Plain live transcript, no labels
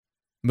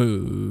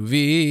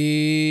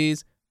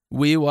Movies.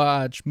 We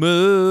watch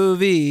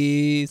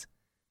movies.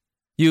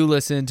 You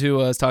listen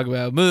to us talk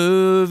about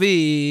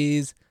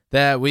movies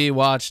that we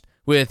watched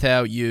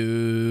without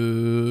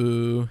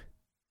you.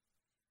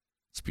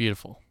 It's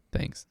beautiful.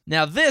 Thanks.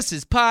 Now this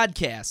is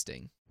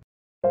podcasting.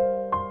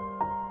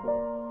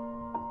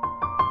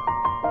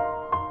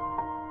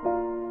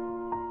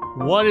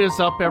 What is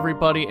up,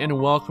 everybody, and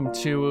welcome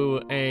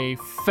to a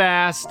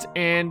fast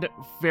and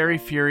very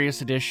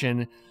furious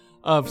edition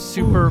of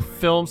Super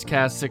Films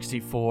Cast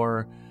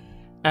 64.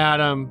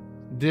 Adam,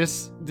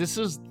 this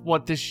is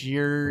what this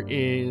year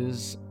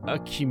is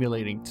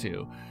accumulating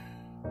to.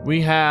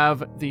 We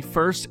have the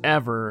first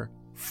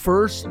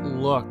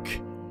look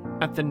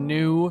at the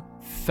new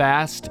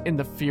Fast and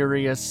the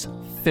Furious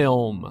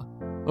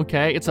film.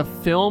 Okay, it's a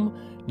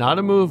film, not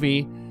a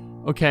movie.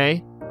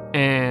 Okay,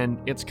 and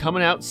it's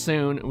coming out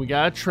soon. We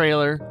got a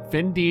trailer.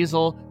 Vin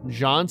Diesel,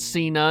 John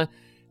Cena.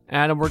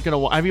 Adam,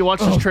 have you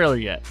watched this trailer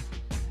yet?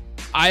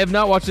 I have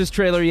not watched this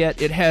trailer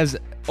yet. It has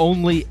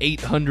only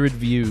 800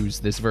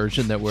 views, this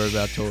version that we're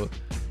about to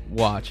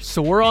watch.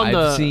 So we're on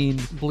the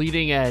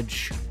bleeding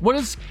edge. What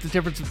is the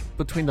difference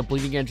between the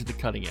bleeding edge and the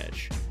cutting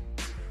edge?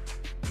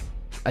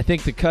 I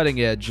think the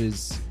cutting edge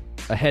is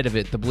ahead of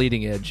it. The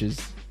bleeding edge is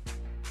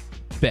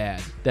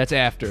bad. That's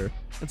after.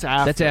 That's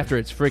after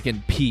it's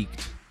freaking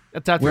peaked.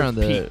 That's after it's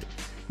peaked.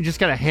 You just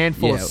got a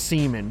handful of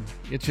semen.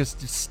 It's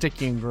just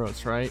sticky and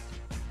gross, right?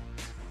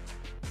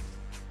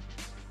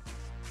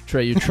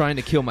 Trey, you're trying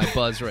to kill my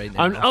buzz right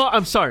now.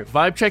 I'm sorry.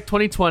 Vibe check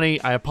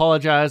 2020. I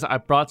apologize. I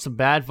brought some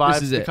bad vibes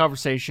to the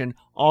conversation.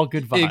 All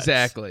good vibes.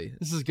 Exactly.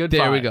 This is good vibes.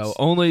 There we go.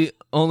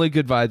 Only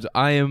good vibes.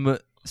 I am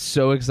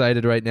so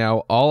excited right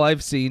now. All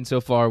I've seen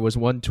so far was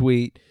one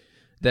tweet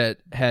that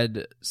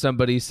had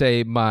somebody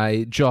say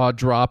my jaw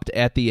dropped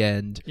at the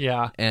end.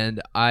 Yeah.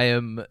 And I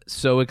am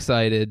so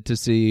excited to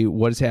see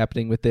what is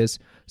happening with this.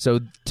 So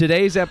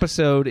today's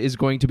episode is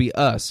going to be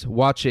us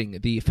watching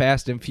the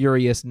Fast and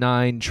Furious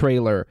 9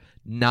 trailer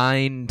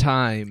 9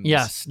 times.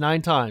 Yes,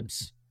 9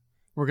 times.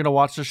 We're going to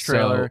watch this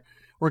trailer.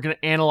 We're going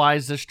to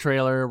analyze this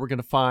trailer. We're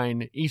going to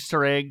find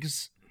Easter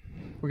eggs.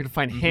 We're going to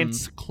find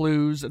hints,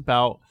 clues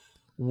about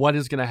what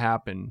is going to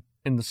happen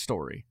in the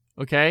story.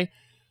 Okay?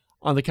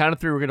 On the count of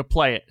 3, we're going to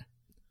play it.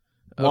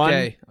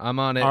 Okay, I'm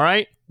on it. All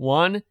right.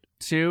 1,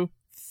 2,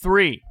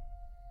 3.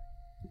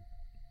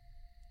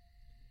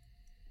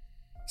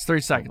 It's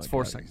 3 seconds,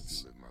 4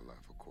 seconds.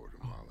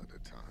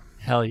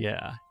 Hell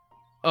yeah.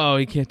 Oh,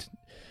 you can't.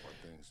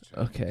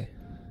 Okay.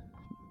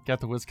 Got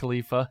the Wiz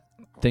Khalifa.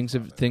 Things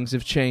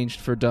have changed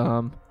for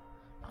Dom.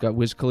 Got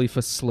Wiz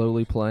Khalifa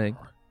slowly playing.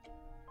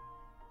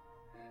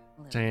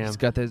 Damn. He's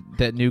got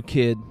that new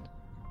kid.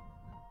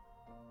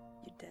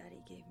 Your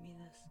daddy gave me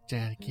this.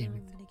 Daddy gave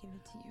me I'm gonna give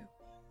it to you.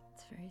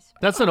 It's very special.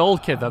 That's an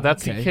old kid, though.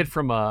 That's okay. the kid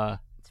from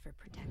It's for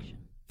protection.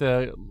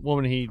 the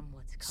woman he From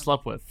what's coming.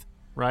 slept with,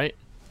 right?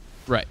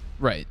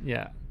 Right.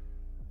 Yeah.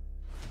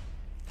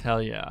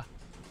 Hell yeah.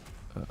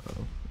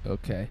 Uh-oh.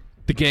 Okay.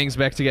 The gang's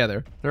back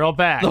together. They're all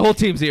back. The whole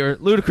team's here.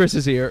 Ludacris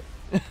is here.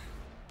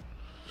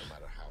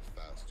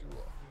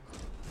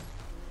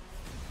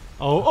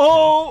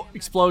 Oh!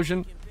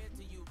 Explosion.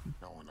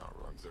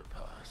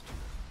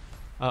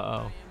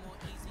 Uh-oh.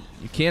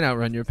 You can't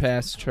outrun your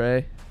past,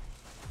 Trey.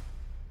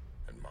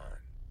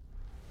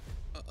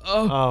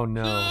 Oh,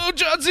 no. Oh,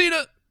 John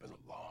Cena!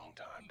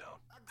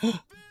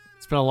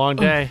 It's been a long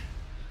day.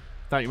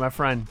 Thought you my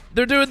friend.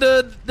 They're doing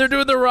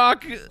the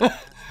Rock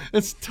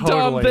It's totally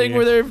Dom thing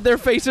where their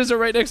faces are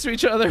right next to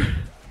each other.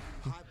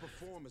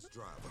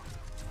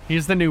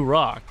 He's the new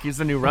Rock. He's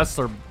the new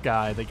wrestler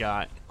guy they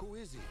got. Who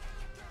is he?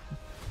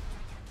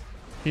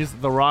 He's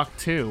the Rock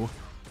too.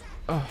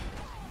 Oh.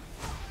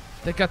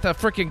 They got that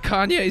freaking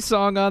Kanye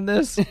song on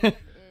this. Is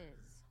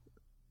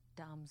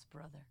Dom's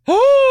brother.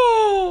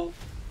 Oh!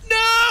 No!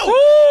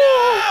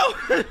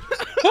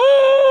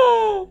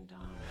 Oh!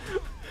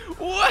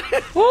 What?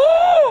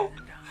 Oh!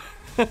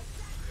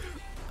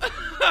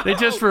 They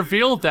just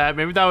revealed that.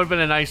 Maybe that would have been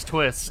a nice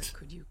twist.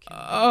 Could you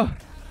kill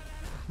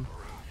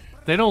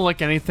They don't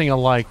look anything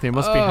alike. They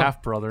must be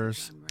half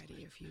brothers. I'm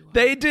ready if you are.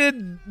 They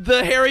did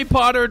the Harry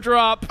Potter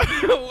drop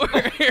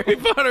where Harry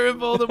Potter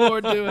and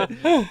Voldemort do it.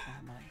 Am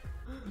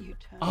I? You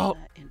turn Oh.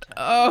 that into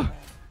Oh.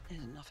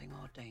 There's nothing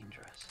more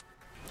dangerous.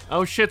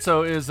 Oh shit!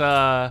 So is He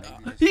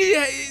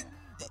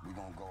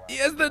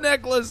has the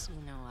necklace.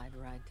 You know I'd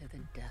ride to the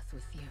death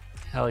with you.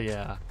 hell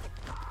yeah,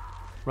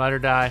 ride or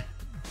die.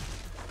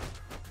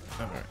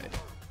 All right.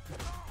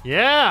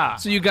 Yeah.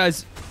 So you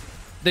guys,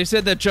 they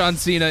said that John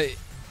Cena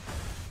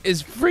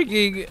is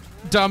freaking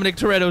Dominic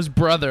Toretto's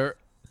brother.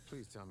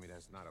 Please tell me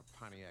that's not a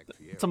Pontiac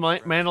Fiero. It's a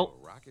Mantle.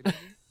 Rocket, is it?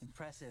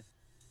 Impressive.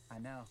 I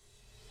know.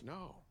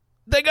 No.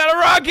 They got a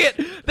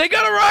rocket. They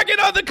got a rocket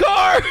on the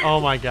car. Oh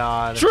my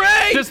god.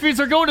 Trey. This means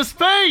they're going to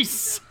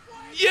space.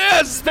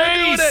 Yes, they're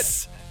doing it.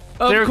 Space.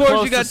 Of They're course,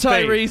 close you got to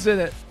space. Tyrese in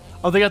it.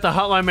 Oh, they got the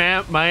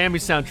Hotline Miami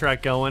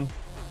soundtrack going.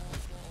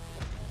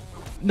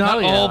 Not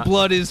Hell yeah. all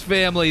blood is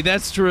family.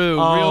 That's true.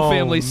 Oh, Real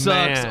family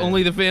sucks. man.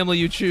 Only the family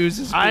you choose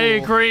is cool. I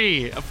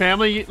agree. A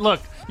family.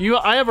 Look,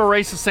 I have a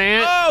racist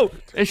aunt, Oh,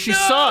 and she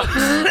sucks.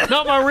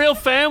 Not my real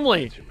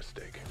family.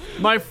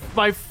 My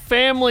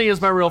family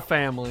is my real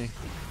family.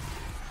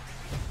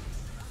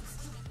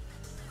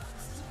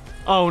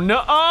 Oh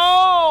no!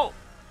 Oh!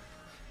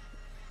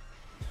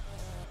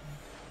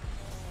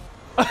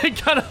 I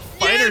got a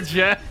fighter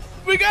jet.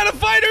 we got a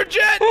fighter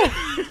jet.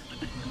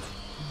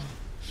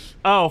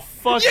 Oh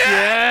fuck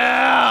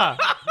yeah!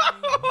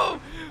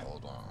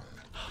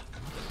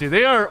 Dude,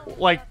 they are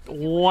like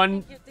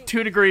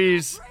 1-2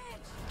 degrees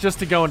just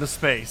to go into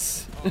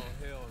space.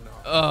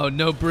 Oh,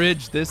 no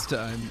bridge this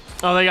time.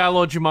 Oh, they got a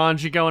little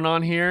Jumanji going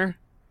on here.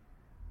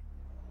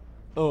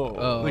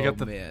 Oh, they got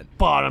the man.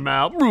 bottom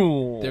out.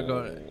 They're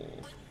going.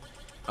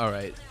 All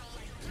right,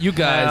 you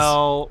guys.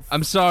 Hell,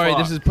 I'm sorry. fuck.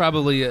 This is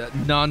probably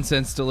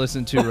nonsense to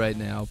listen to right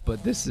now,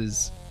 but this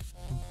is.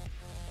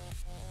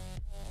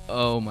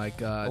 Oh my I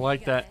god.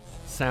 like that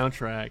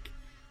soundtrack.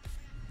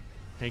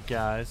 Hey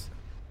guys,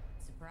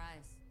 Surprise.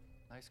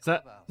 Nice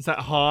is that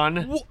Han?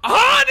 Han is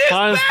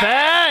Han is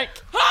back.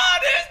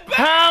 Han is back.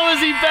 How is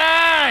he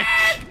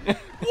back?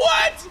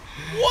 What?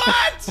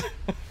 What?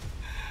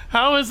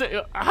 How is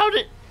it?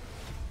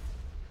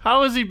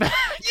 How is he back?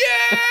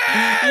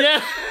 Yeah!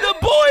 Yeah. The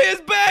boy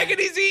is back and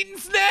he's eating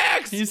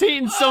snacks! He's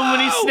eating so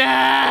many Oh!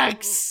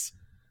 snacks.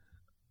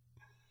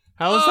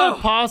 How is Oh.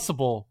 that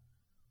possible?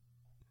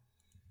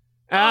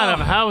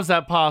 Adam, Oh. how is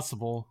that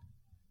possible?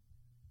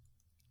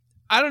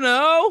 I don't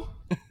know.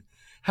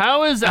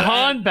 How is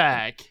Han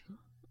back?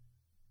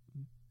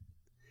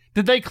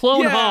 Did they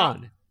clone Yeah.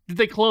 Han? Did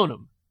they clone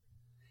him?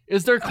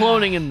 Is there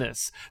cloning in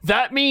this?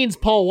 That means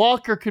Paul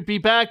Walker could be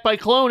back by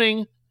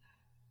cloning.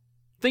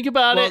 Think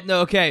about Well, it. no,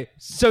 okay.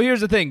 So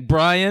here's the thing.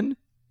 Brian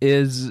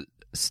is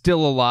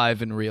still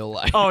alive in real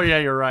life Oh yeah,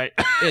 you're right.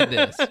 in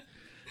this.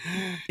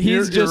 He's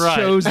You're just right.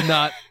 chose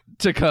not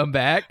to come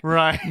back.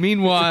 Right.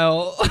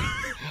 Meanwhile,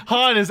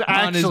 Han is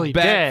Han is actually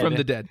back dead from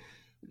the dead.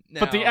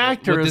 But the Now,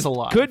 actor what is this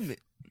alive. Could mean,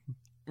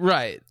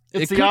 right.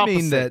 It's it the could opposite.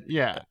 mean that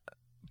Yeah.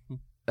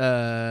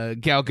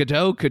 Gal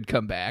Gadot could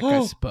come back,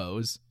 I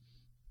suppose.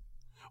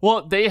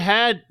 Well, they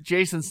had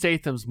Jason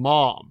Statham's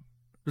mom.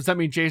 Does that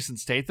mean Jason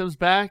Statham's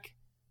back?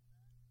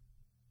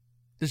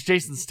 Does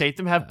Jason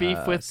Statham have beef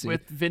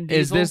with Vin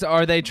Diesel? Is this?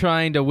 Are they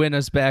trying to win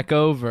us back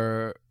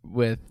over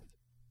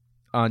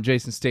on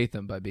Jason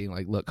Statham by being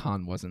like, look,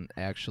 Han wasn't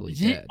actually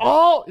dead?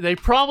 Oh, they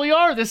probably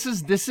are. This is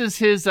his this is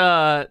his.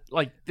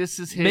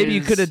 Maybe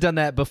you could have done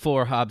that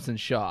before Hobbs and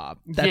Shaw.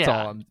 That's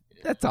Yeah.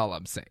 That's all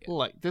I'm saying.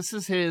 Like this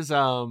is his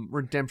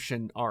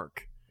redemption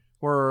arc.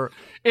 Where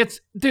this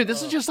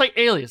is just like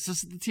Alias.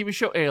 This is the TV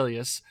show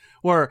Alias,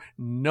 where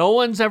no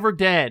one's ever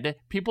dead.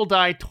 People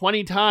die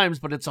 20 times,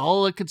 but it's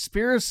all a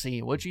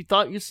conspiracy. What you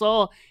thought you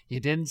saw, you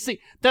didn't see.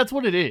 That's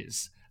what it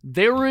is.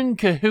 They were in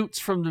cahoots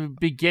from the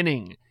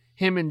beginning,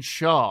 him and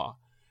Shaw.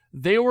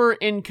 They were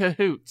in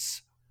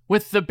cahoots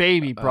with the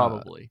baby,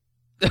 probably.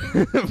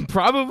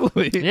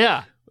 Probably.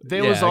 Yeah. They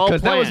was all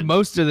because that was planned.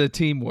 most of the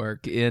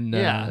teamwork in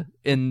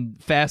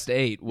Fast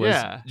 8 was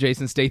Yeah.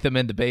 Jason Statham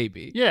and the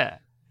baby. Yeah.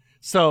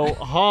 So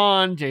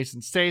Han,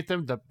 Jason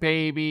Statham, the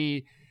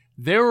baby,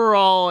 they were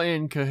all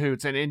in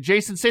cahoots, and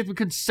Jason Statham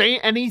couldn't say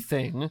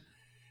anything.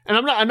 And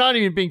I'm not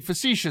even being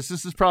facetious.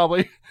 This is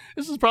probably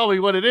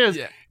what it is.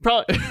 Yeah.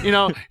 Probably,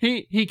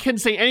 he couldn't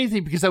say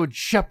anything because that would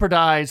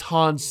jeopardize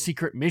Han's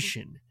secret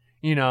mission.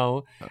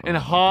 And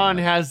Han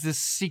has this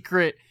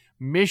secret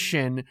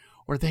mission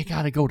where they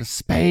got to go to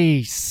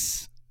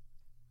space.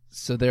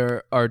 So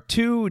there are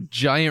two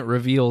giant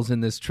reveals in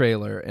this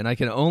trailer, and I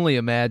can only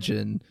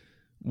imagine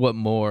what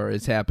more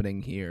is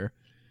happening here.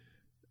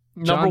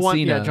 Number one,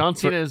 Cena, John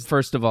Cena is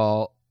first of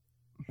all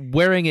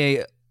wearing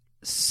a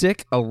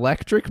sick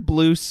electric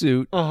blue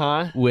suit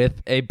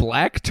with a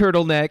black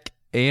turtleneck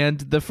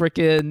and the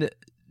frickin'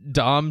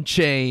 Dom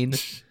chain,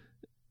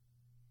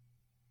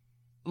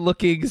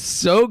 looking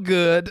so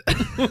good.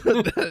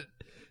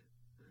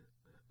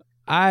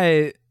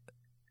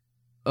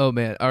 Oh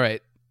man! All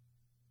right,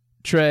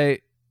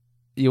 Trey,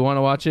 you want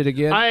to watch it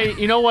again?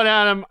 You know what,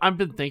 Adam? I've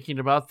been thinking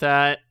about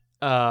that.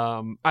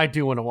 I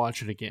do want to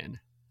watch it again.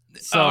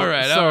 So, all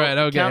right,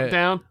 okay.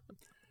 Countdown.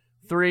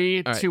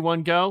 3, All right. 2,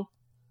 1, go.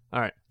 All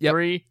right. Yep.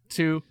 3,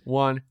 2,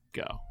 1,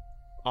 go.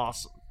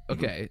 Awesome.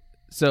 Okay,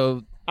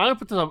 so I'm gonna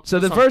put this on. So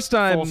this the on first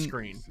time- full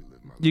screen.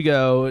 you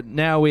go.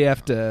 Now we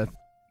have to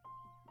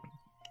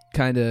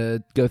kind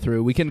of go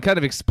through. We can kind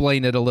of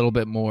explain it a little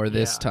bit more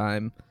this Yeah.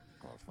 time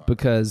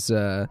because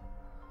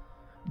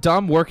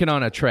Dom working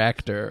on a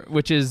tractor,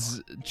 which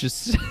is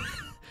just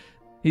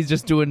he's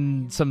just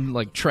doing some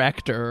like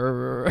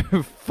tractor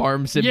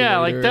farm simulator. Yeah,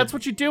 like that's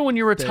what you do when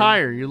you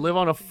retire. You live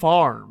on a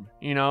farm,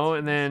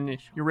 and then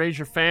you raise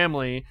your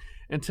family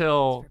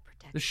until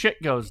the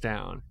shit goes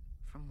down.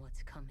 From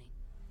what's coming.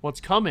 What's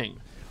coming?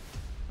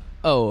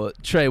 Oh,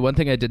 Trey, one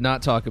thing I did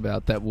not talk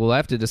about that we'll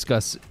have to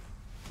discuss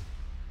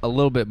a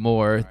little bit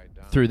more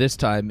through this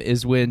time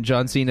is when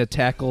John Cena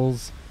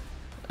tackles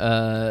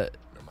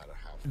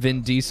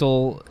Vin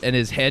Diesel and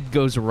his head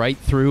goes right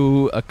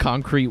through a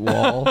concrete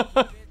wall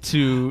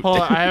to Hold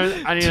on,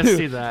 I need to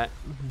see that.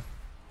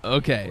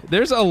 Okay,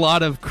 there's a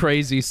lot of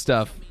crazy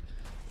stuff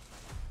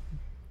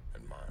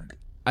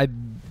I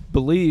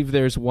believe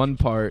there's one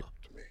part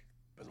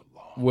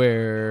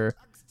where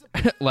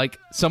like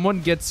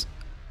someone gets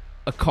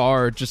a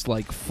car just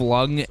like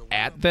flung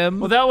at them.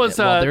 Well, that was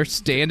while they're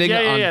standing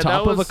on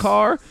top of a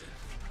car.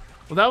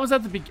 Well, that was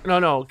at the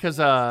beginning. No, because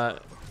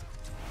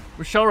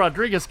Michelle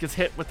Rodriguez gets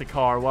hit with the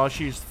car while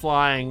she's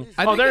flying.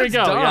 Oh, there you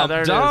go. Dom. Yeah, there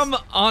it is. Dom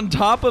on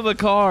top of a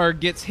car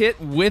gets hit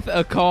with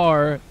a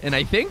car, and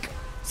I think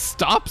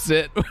stops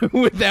it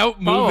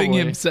without moving Probably.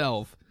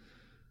 himself.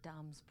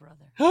 Dom's brother.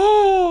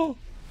 Oh,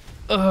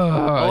 Ugh,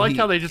 I like he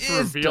how they just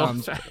is revealed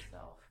Dom's that.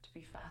 To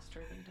be faster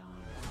than Dom.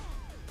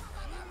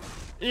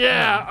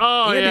 Yeah.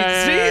 Oh, Andy,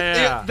 yeah, see,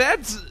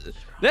 yeah.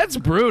 that's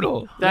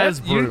brutal. That is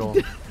brutal.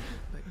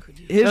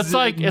 His That's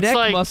like- it's neck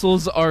like-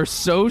 muscles are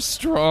so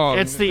strong.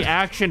 It's the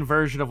action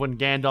version of when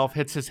Gandalf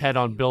hits his head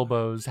on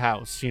Bilbo's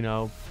house,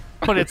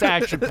 but it's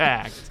action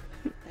packed.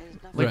 There's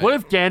nothing Like, Right. what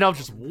if Gandalf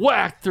just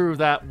whacked through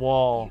that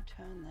wall?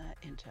 turn that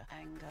into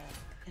anger.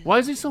 Why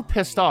is he so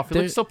pissed off? He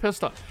looks so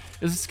pissed off.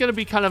 Is this gonna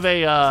be kind of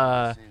a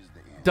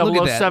Look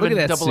at that. 007, Look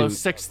at that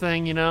 006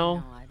 thing,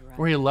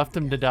 where he left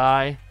him to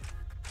die?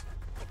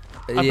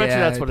 I bet you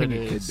that's what think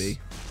it Could is. be.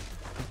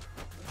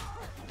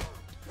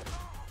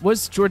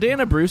 Was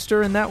Jordana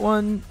Brewster in that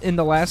one, in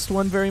the last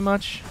one, very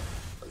much?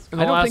 In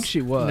I the don't think last-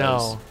 she was.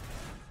 No.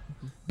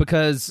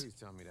 Because Please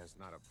tell me that's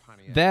not a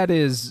Pontiac that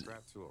is...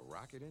 strapped to a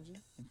rocket engine?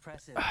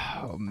 Impressive.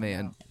 Oh,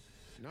 man.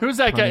 Who's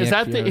that guy? Is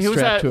that Pontiac the? Who's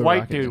strapped that to a white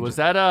rocket dude? engine. Was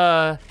that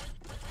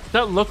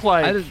That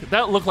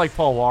looked like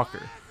Paul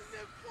Walker.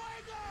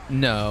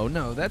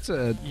 No, that's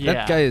a... Yeah.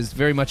 That guy is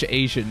very much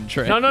Asian.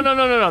 Trey.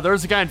 No. There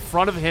was a guy in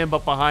front of him,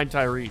 but behind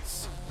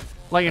Tyrese.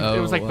 Like it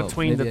was like well,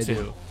 between the maybe I two,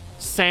 didn't-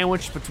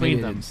 sandwiched between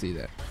Maybe I them. didn't see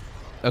that.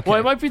 Okay. Well,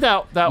 it might be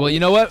that. Well, you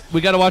know what?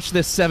 We got to watch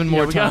this 7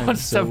 more we gotta times. watch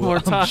it 7 more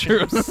I'm times.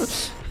 sure-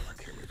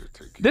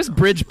 this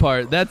bridge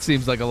part, that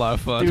seems like a lot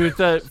of fun. Dude,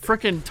 the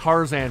freaking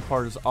Tarzan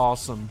part is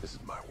awesome. This is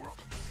my world.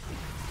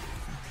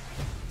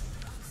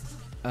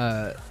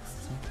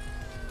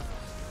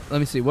 Let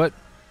me see. What?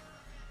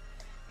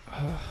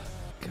 Oh,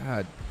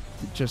 God.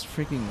 Just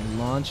freaking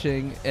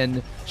launching.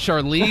 And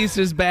Charlize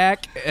is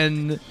back.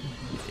 And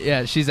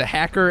yeah, she's a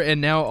hacker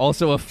and now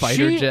also a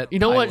fighter jet You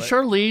know what? pilot.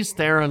 Charlize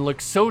Theron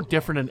looks so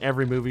different in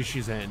every movie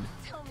she's in.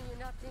 Tell me you're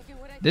not thinking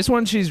what I This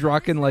one, she's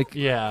rocking like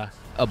Yeah.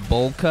 a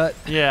bowl cut.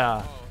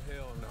 Yeah.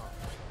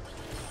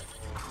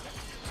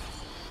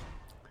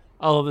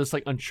 All of this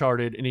like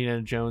Uncharted,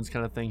 Indiana Jones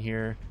kind of thing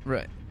here.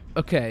 Right.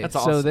 Okay. That's so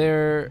awesome.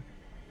 they're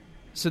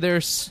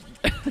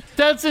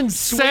That's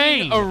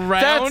insane.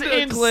 around That's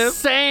a cliff.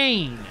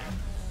 insane.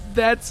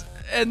 That's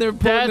and they're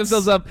pulling That's-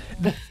 themselves up.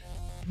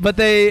 But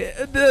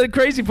the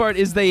crazy part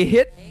is they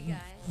hit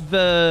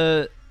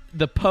the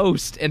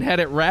post and had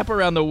it wrap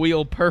around the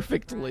wheel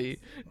perfectly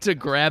to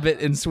grab it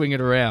and swing it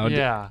around.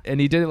 Yeah. And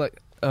he did it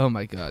like, oh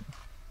my God.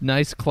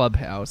 Nice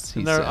clubhouse, he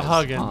And they're says.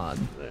 hugging.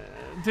 Han.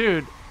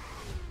 Dude,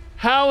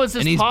 how is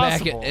this And he's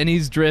possible? back and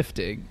he's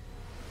drifting.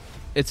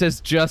 It says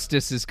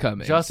justice is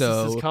coming. Justice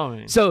so, is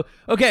coming. So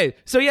okay,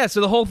 so yeah,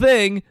 so the whole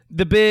thing,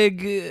 the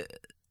big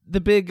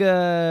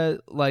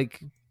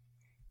like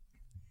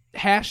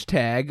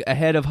hashtag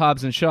ahead of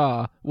Hobbs and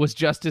Shaw was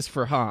justice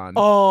for Han.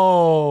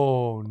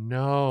 Oh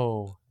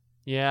no.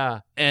 Yeah.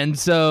 And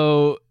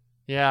so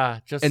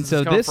Justice and is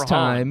so coming this for Han.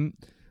 time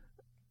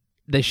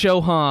they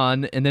show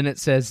Han and then it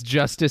says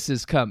justice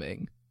is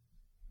coming.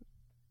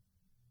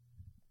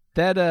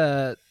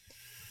 That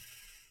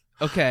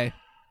okay.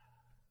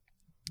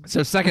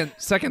 So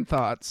second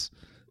thoughts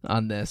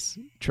on this,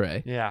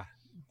 Trey. Yeah.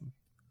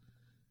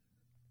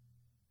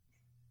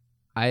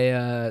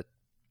 I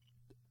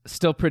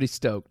still pretty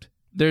stoked.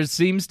 There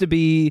seems to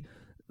be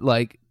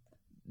like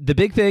the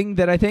big thing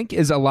that I think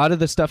is a lot of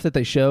the stuff that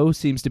they show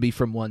seems to be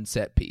from one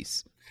set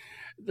piece.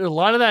 There's a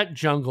lot of that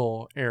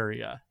jungle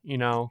area,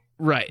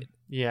 Right.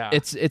 Yeah.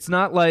 It's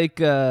not like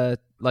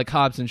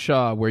Hobbs and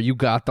Shaw where you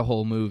got the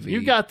whole movie.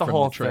 you got the from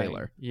whole the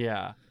trailer. thing.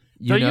 Yeah.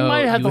 You So you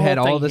might have you the had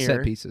whole all thing the here.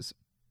 set pieces.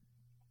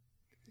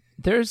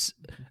 There's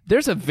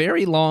a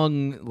very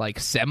long like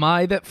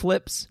semi that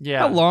flips. Yeah.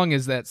 How long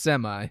is that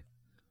semi?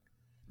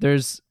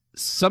 There's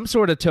some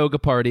sort of toga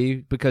party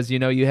because you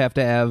have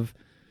to have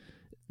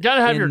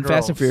Gotta have in your girls.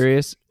 Fast and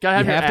Furious. Gotta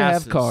have you your have to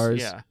asses. have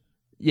cars. Yeah.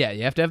 Yeah,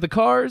 you have to have the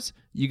cars.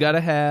 You got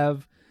to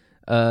have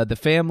the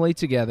family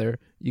together.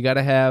 You got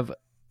to have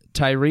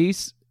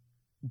Tyrese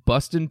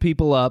busting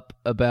people up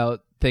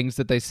about things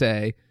that they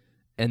say,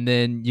 and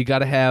then you got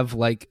to have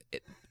like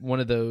one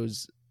of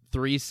those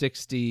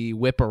 360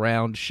 whip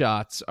around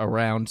shots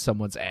around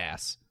someone's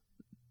ass.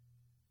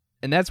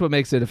 And that's what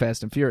makes it a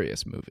Fast and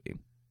Furious movie.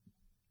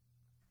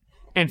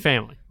 And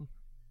family.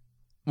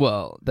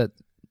 Well,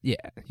 you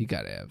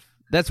got to have.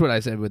 That's what I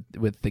said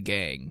with the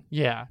gang.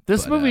 Yeah.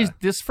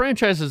 This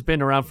franchise has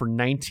been around for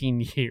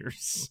 19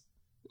 years.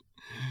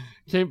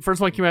 First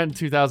one came out in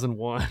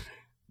 2001.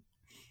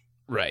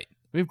 Right.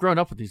 We've grown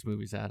up with these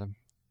movies, Adam.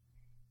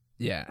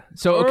 Yeah.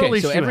 So Or at okay,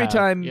 least so you every have.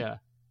 time Yeah.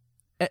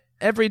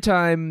 every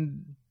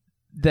time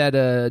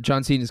that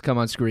John Cena's come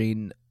on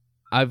screen,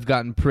 I've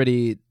gotten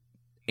pretty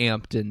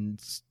amped and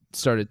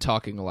started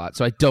talking a lot.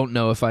 So I don't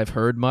know if I've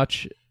heard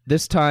much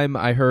this time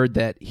I heard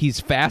that he's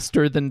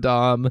faster than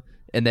Dom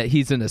and that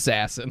he's an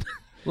assassin.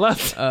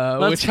 Let's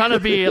which- kind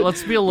of be a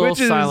little which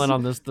is- silent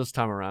on this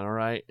time around. All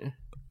right.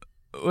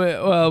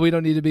 Well, we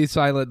don't need to be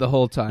silent the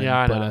whole time. Yeah,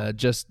 I but know.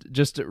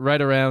 just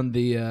right around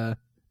the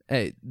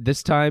hey,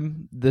 this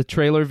time the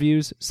trailer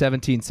views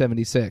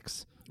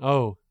 1776.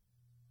 Oh,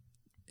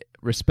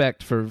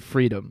 Respect for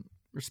freedom.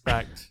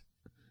 respect.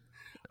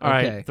 All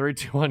right, Okay. 3,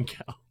 2, 1,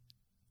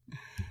 go.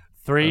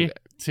 3, Okay.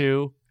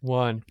 2,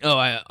 1.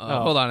 Oh,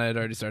 Oh. hold on, I had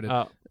already started.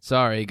 Oh,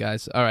 Sorry,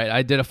 guys. All right,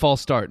 I did a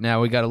false start.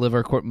 Now we got to live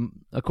a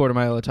quarter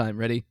mile at a time.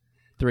 Ready?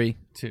 3,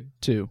 2.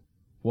 2,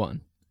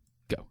 1,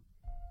 go.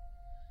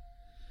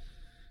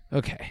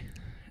 Okay.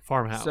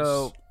 Farmhouse.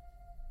 So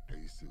I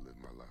used to live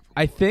my life on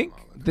I Long think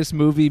Island. this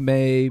movie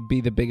may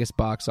be the biggest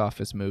box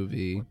office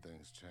movie.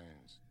 Things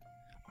change.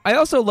 I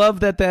also love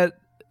that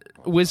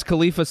Wiz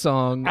Khalifa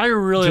song. I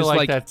really just,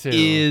 like that too.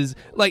 Is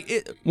like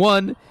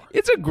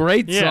it's a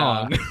great Yeah,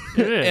 song,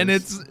 it is. and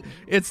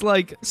it's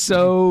like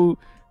so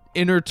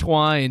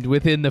intertwined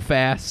within the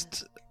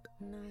Fast.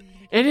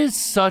 It is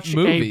such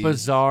Movie. a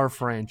bizarre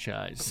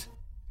franchise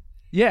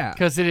Yeah,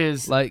 because it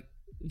is like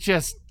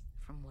just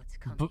From what's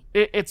coming.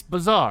 it's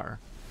bizarre.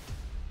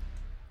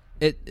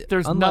 it.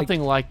 There's unlike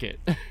nothing like it.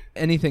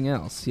 anything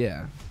else.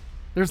 Yeah,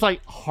 There's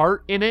like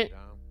heart in it,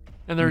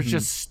 and there's Mm-hmm.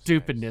 just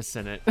stupidness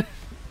in it.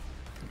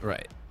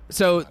 right.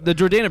 So the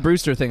Jordana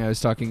Brewster thing I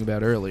was talking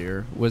about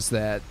earlier was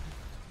that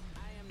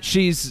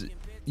she's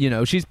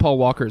Paul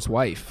Walker's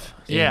wife.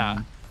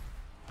 Yeah.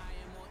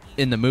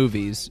 In the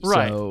movies,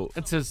 Right. So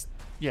It's his.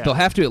 Yeah. they'll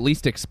have to at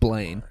least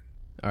explain.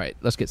 All right,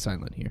 let's get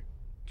silent here.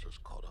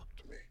 Just caught up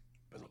to me.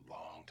 Been a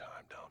long time,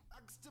 Dom.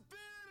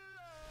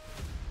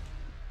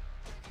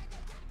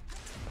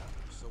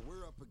 So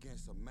we're up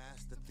against a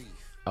master thief,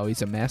 Oh,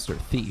 he's a master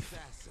thief,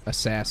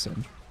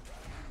 assassin,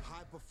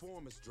 high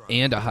performance driver.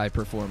 and a high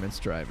performance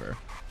driver.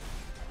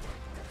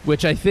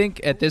 Which I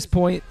think at this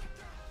point,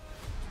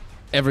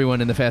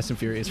 everyone in the Fast and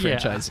Furious Yeah.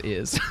 franchise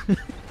is.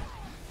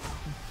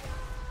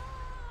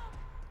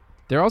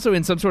 They're also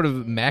in some sort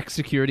of max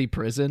security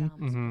prison,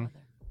 Dom's Mhm. brother.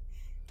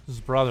 His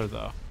brother,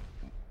 though.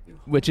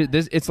 which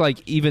it's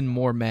like even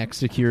more max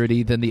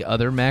security than the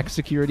other max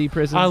security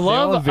prisons. I They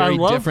all have very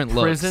love different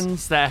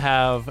prisons that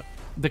have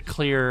the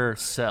clear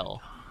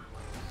cell.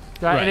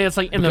 Right? Right. And it's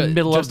like in the Because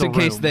middle just of the in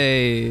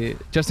room.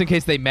 just in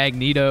case they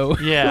Magneto.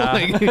 Yeah.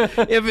 Like,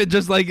 if it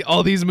just like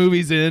all these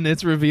movies in,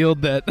 it's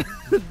revealed that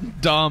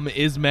Dom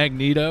is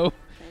Magneto.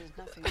 There's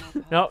nothing more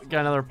powerful Nope, got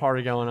another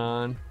party going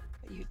on.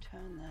 that you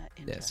turn that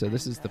into Yeah, so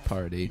this is the anger.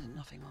 party. There's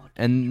nothing more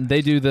And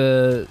they do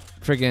the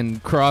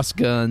friggin' cross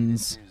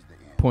guns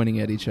pointing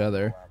at each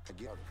other.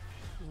 You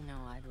know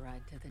I'd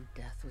ride to the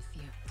death with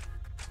you.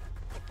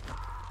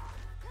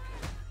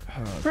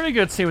 Pretty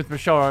good scene with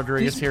Michelle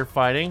Rodriguez These- here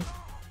fighting.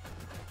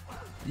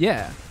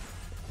 Yeah.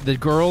 The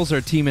girls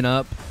are teaming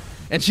up.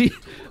 And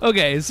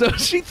okay, so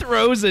she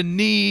throws a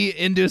knee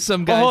into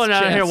some guy's Oh, no,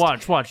 chest. here,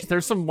 watch.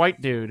 There's some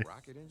white dude.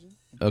 Rocket engine?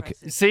 Okay.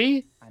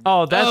 See?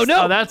 Oh, that's oh,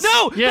 no, that's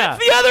no, yeah.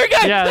 that's the other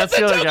guy. Yeah, that's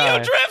the other Tokyo guy.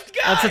 Drift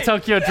guy. That's a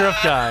Tokyo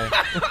Drift guy.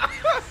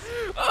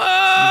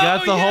 Oh, You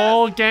got the yes.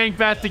 whole gang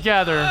back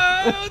together.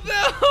 Oh, the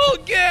whole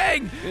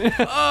gang!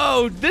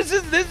 Oh, this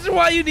is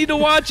why you need to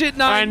watch it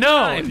 9 I know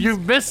times. you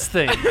miss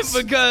things.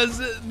 because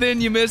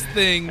then you miss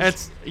things.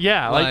 It's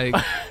like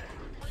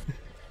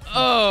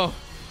oh,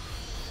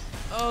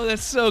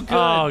 that's so good.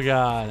 oh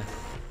god.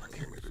 I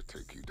came here to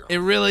take you down. It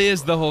really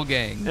is the whole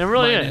gang. It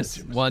really minus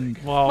is. one.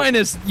 Well,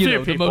 minus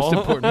few the most people.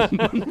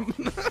 important.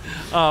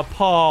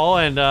 Paul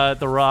and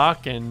The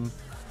Rock and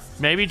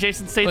maybe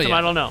Jason Statham. yeah.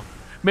 I don't know.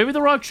 Maybe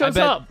The Rock shows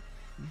bet- up.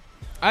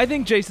 I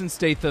think Jason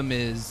Statham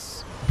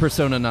is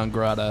persona non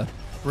grata.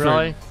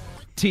 Really?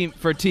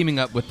 For teaming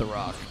up with The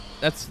Rock.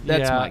 That's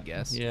Yeah, my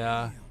guess.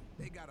 Yeah.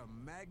 They got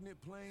a magnet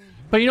plane.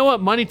 But you know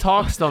what? Money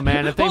talks, though,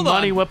 man. If they Hold on,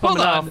 money whip them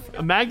hold on. enough,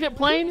 a magnet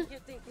plane?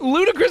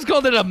 Ludacris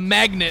called it a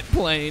magnet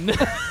plane. Oh,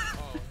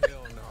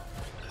 hell no.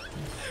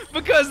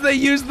 Because they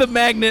used the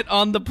magnet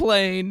on the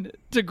plane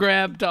to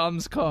grab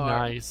Tom's car.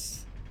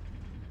 Nice.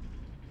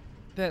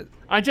 That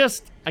I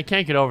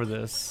can't get over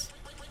this.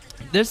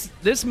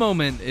 this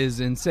moment is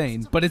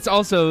insane, but it's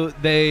also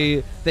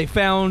they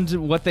found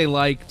what they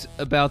liked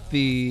about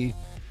the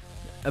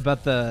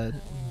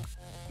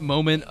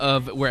moment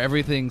of where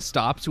everything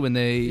stops when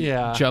they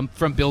Yeah. jump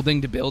from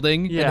building to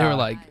building, and they Yeah. were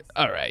like,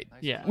 "All right,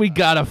 Yeah. we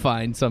gotta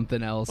find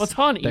something else." What's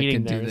Han that eating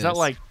can do there? Is that this."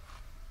 like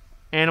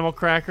animal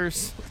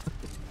crackers?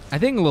 I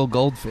think a little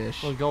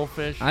goldfish. Little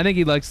goldfish? I think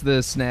he likes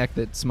the snack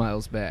that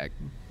smiles back.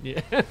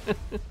 Yeah.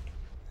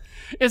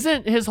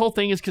 Isn't his whole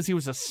thing is because he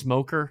was a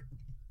smoker?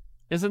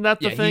 Isn't that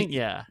the Yeah, thing?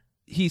 Yeah.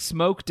 He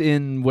smoked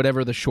in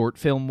whatever the short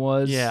film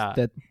was Yeah.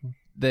 that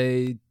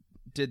they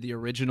did the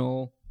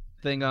original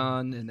thing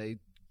on, and they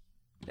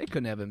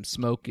couldn't have him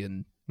smoke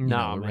in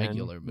No, a man.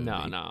 regular movie.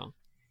 No.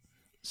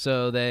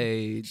 So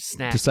they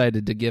Snack.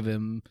 decided to give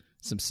him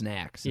some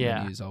snacks. And Yeah.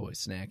 then he's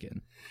always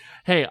snacking.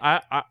 Hey,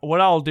 I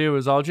what I'll do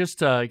is I'll just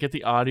get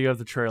the audio of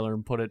the trailer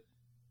and put it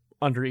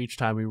under each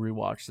time we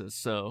rewatch this,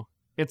 so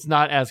it's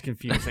not as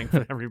confusing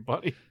for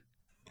everybody.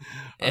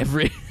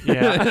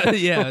 Yeah.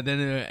 yeah,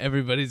 then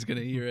everybody's going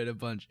to hear it a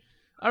bunch.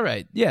 All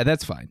right. Yeah,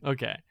 that's fine.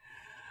 Okay.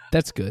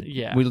 That's good.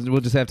 Yeah.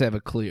 We'll just have to have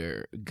a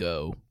clear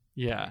go.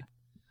 Yeah.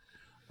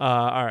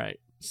 All right.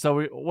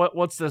 So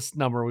what's this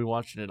number we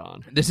watching it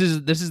on? This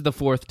is the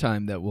fourth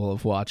time that we'll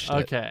have watched it.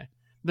 Okay.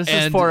 This is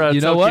And for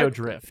you know Tokyo what?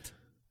 Drift.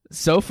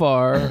 So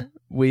far,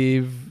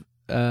 we've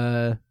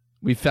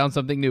found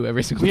something new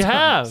every single We time.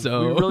 have.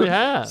 So We really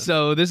have.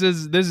 So this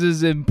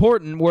is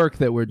important work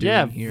that we're doing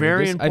Yeah, here.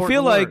 very I important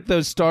feel work. like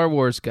those Star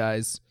Wars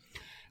guys,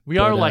 We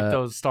are But, like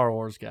those Star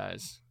Wars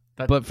guys.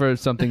 but for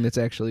something that's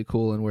actually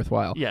cool and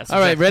worthwhile. Yes, All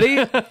right, exactly.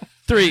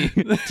 ready? 3,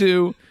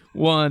 2,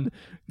 1,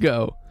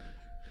 go.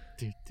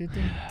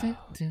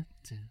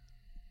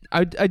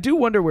 I do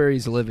wonder where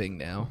he's living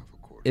now.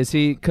 Is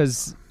he,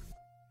 because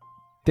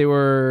they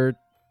were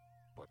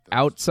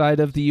outside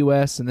of the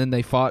U.S. and then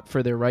they fought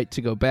for their right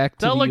to go back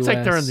to That the looks U.S.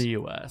 like they're in the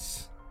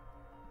U.S.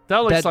 That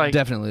looks That like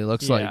definitely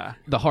looks yeah. like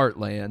the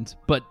heartland.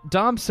 But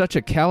Dom's such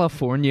a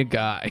California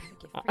guy.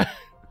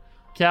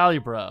 Cali,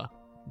 bro. Your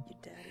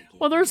daddy gave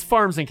Well, there's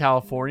farms in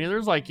California.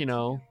 There's like, you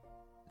know,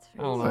 It's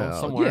I don't know,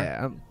 Well, somewhere.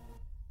 yeah.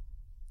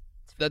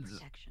 It's for That's-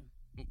 protection.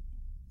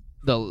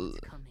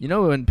 You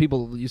know when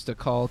people used to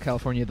call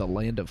California the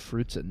land of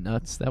fruits and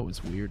nuts? That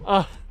was weird.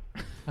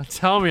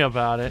 Tell me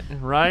about it,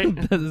 right?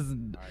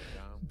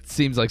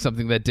 Seems like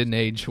something that didn't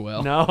age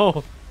well.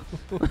 No.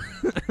 No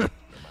matter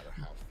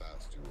how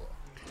fast you are.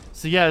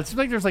 So yeah, it seems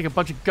like there's like a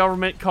bunch of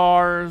government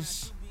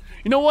cars.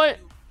 You know what?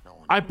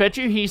 I bet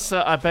you he's.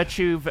 I bet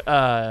you've.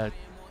 I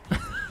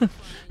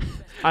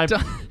bet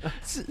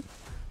you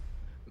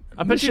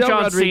Michelle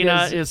John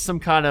Rodriguez- Cena is some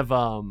kind of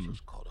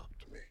Just caught up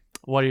to me.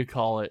 what do you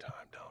call it? Time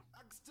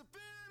down.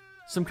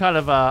 Some kind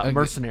of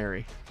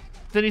mercenary.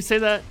 Did he say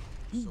that?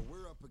 So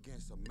we're up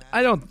against a master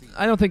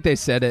I don't think they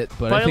said it,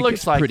 but But I it think looks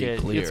it's like pretty it.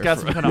 clear. It's got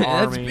some kind of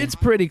army. It's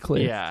pretty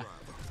clear. Yeah.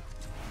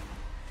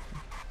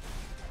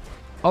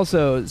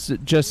 Also,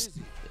 just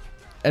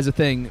as a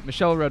thing,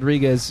 Michelle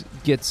Rodriguez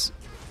gets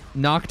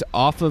knocked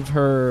off of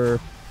her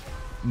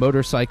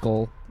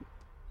motorcycle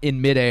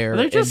in midair, Are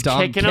they just and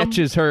Dom kicking 'em?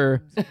 catches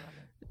her.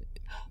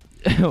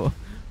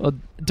 Well,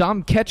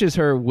 Dom catches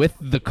her with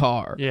the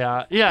car.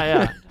 Yeah.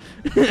 Yeah.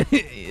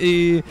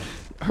 Yeah.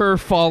 Her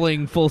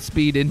falling full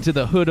speed into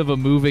the hood of a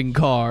moving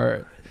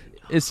car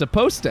is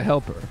supposed to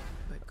help her.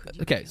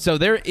 Okay, so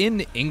they're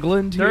in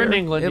England here. They're in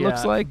England, it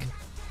looks yeah. like.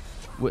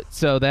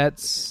 So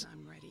that's,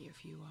 I'm ready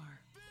if you are.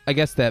 I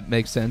guess that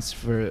makes sense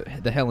for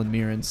the Helen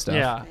Mirren stuff.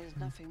 Yeah. There's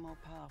nothing more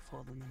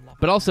powerful than the love.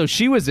 But also,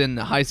 she was in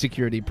high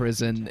security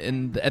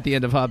prison at the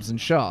end of Hobbs and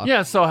Shaw.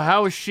 Yeah. So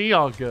how is she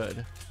all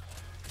good?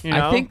 You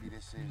know? I think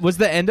was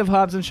the end of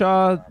Hobbs and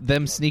Shaw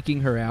them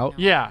sneaking her out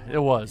Yeah, it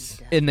was.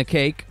 in the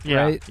cake,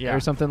 Yeah, right? yeah. Or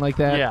something like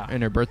that. Yeah.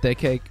 In her birthday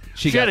cake,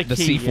 she She had got a the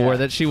key, C4 yeah.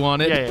 that she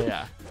wanted.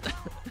 Yeah.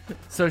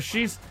 So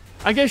she's.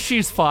 I guess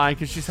she's fine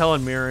because she's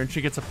Helen Mirren.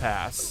 She gets a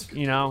pass.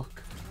 You know.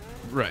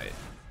 Right.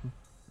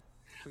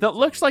 That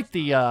looks like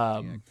the.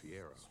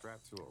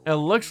 It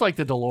looks like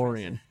the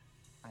DeLorean.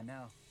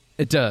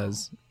 It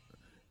does.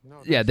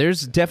 Yeah,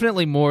 there's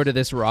definitely more to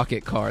this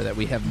rocket car that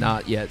we have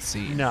not yet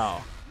seen.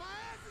 No.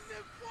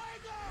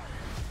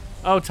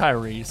 Oh,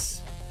 Tyrese.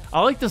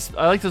 I like this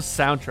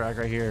soundtrack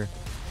right here.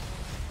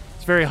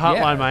 It's very Hotline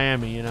Yeah.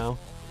 Miami, you know.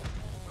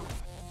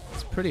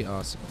 It's pretty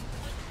awesome.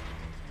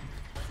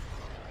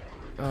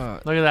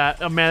 Look at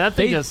that. Oh man, that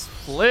thing They- just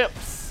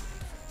flips.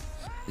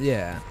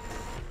 Yeah.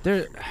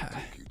 There.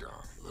 Take you down,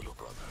 little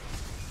brother.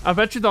 I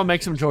bet you they'll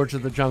make some George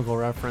of the Jungle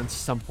reference at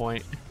some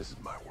point. This is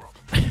my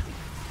world.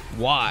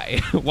 Why?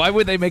 Why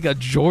would they make a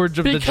George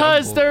of the Jungle?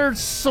 Because they're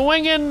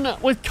swinging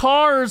with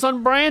cars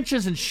on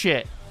branches and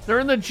shit. They're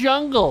in the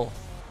jungle.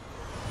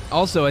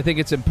 Also, I think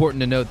it's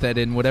important to note that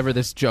in whatever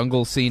this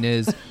jungle scene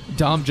is,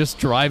 Dom just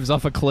drives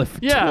off a cliff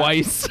Yeah.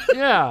 twice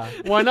Yeah,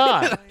 why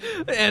not?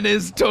 and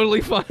is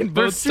totally fine They're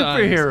both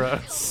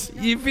times.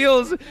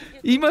 superheroes.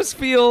 He must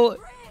feel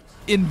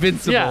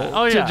invincible. Yeah,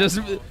 oh, to yeah. just.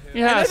 He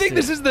And I has think to.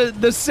 this is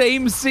the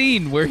same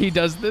scene where he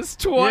does this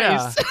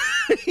twice.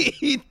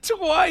 He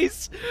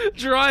twice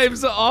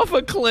drives off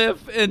a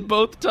cliff, and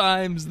both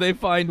times they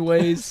find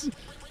ways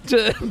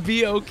to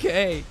be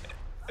okay.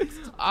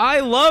 I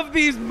love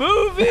these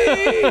movies.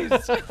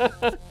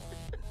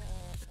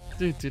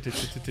 Hey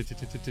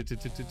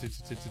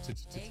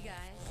guys,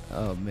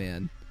 Oh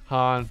man,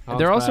 Han's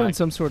they're also in back.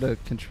 some sort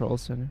of control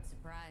center.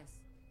 surprise.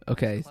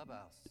 Okay,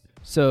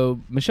 so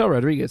Michelle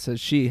Rodriguez says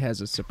she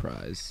has a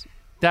surprise,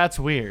 That's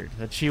weird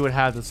that she would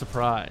have the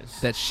surprise.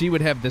 that she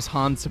would have this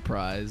Han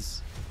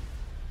surprise.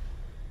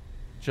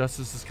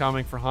 Justice is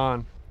coming for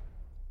Han.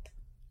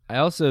 I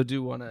also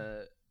do want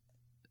to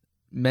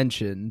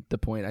mention the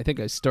point. I think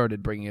I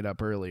started bringing it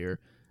up earlier.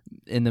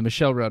 In the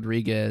Michelle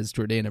Rodriguez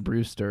Jordana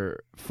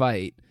Brewster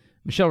fight,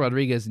 Michelle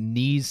Rodriguez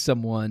knees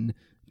someone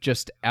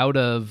just out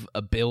of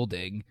a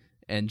building,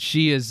 and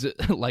she is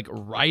like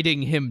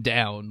riding him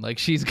down. Like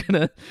she's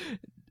gonna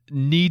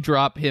knee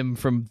drop him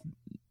from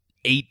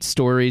 8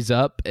 stories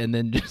up and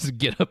then just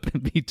get up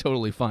and be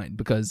totally fine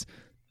because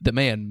the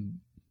man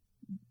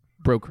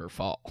broke her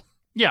fall.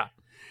 Yeah.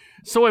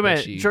 So wait a that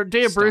minute, she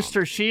Jordana stomped.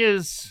 Brewster,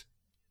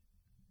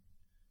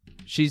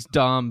 She's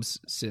Dom's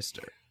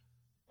sister.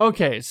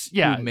 Okay,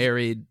 yeah, Who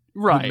married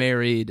right. Who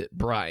married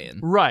Brian.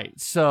 Right.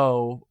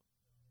 So,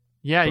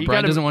 yeah, But you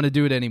Brian got doesn't want to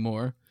do it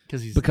anymore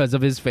he's because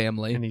of his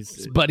family. and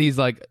he's But he's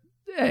like,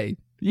 hey,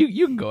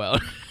 you can go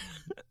out.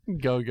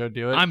 go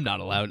do it. I'm not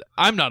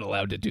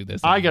allowed to do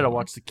this. I gotta anymore.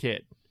 watch the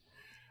kid.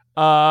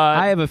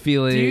 I have a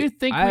feeling. Do you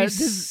think I- we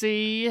this-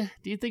 see?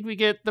 Do you think we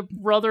get the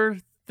brother?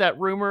 That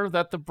rumor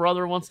that the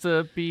brother wants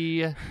to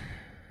be.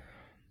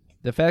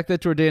 The fact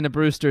that Jordana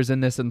Brewster's in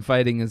this and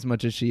fighting as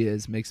much as she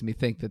is makes me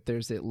think that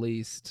there's at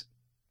least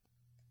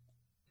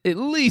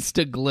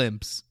a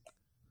glimpse.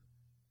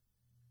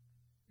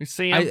 We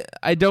see him.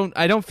 I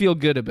don't feel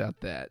good about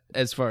that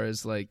as far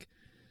as like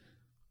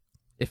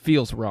it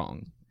feels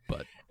wrong,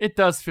 but It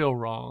does feel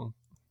wrong,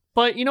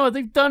 but you know what?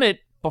 They've done it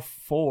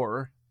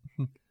before.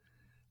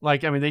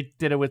 Like, I mean, they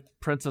did it with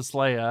Princess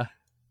Leia.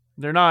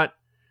 They're not.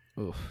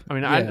 oof. I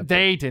mean, Yeah, but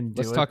they didn't do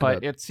let's it, talk but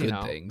about it's good you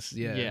know things.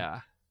 Yeah. yeah.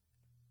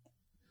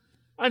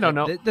 I don't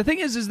know. The thing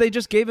is they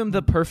just gave him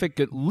the perfect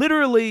good,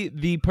 literally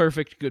the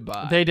perfect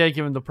goodbye. They did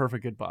give him the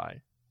perfect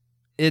goodbye.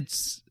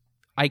 It's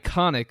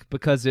iconic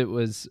because it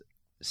was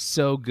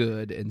so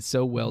good and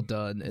so well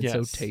done and so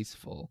Yes.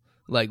 tasteful.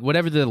 Like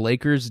whatever the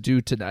Lakers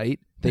do tonight,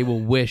 they will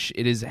wish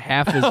it is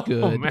half as Oh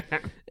good. man.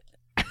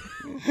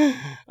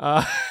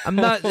 I'm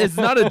not. It's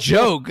not a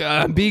joke.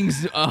 I'm being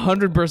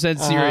 100%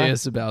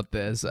 serious about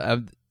this.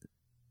 And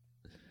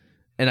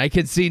I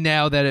can see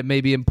now that it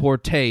may be in poor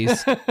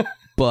taste,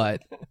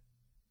 but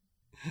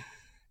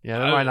Yeah,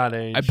 that might not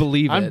age. I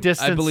believe I'm it.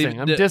 distancing. I believe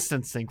I'm that-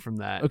 distancing from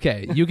that.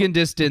 okay, you can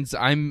distance.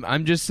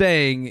 I'm just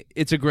saying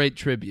it's a great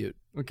tribute.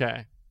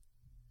 Okay.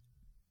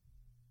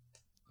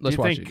 Let's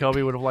Do you watch think it.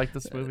 Kobe would have liked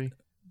this movie?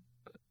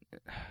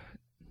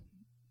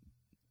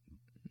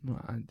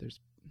 Well, there's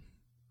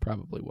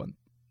probably one.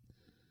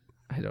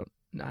 I don't.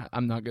 Nah,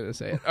 I'm not gonna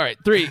say it. All right,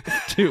 3,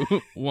 2,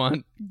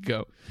 1,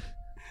 go.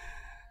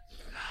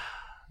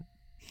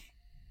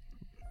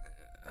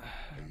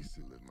 I used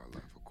to live my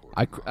life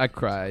according I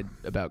cried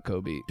about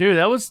Kobe. Dude,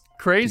 that was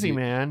crazy, Did you-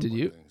 man. Did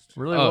you?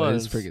 Really Oh,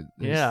 was. it's freaking.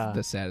 It's Yeah.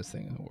 the saddest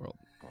thing in the world.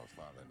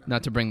 Godfather now.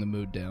 Not to bring the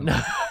mood down. No.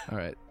 All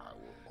right, I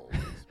will always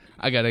be.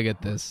 I gotta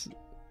get this.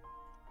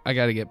 I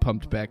gotta get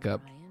pumped back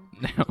up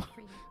now.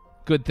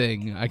 Good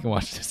thing I can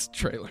watch this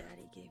trailer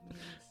Daddy gave me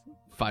this.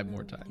 5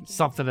 more times.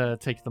 Something to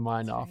take the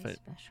mind off it.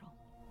 Special.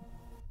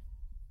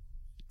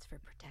 It's for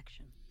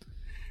protection.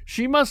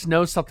 She must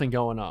know something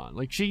going on.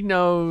 Like, she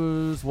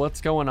knows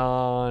what's going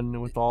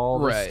on with all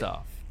this Right.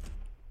 stuff.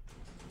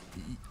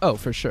 Oh,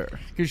 for sure.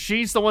 Because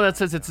she's the one that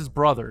says it's his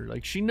brother.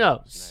 Like, she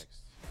knows.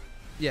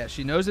 Yeah,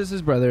 she knows it's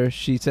his brother.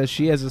 She says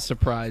she has a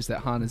surprise that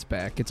Han is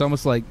back. It's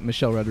almost like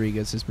Michelle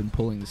Rodriguez has been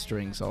pulling the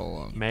strings all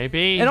along.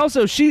 Maybe. And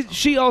also,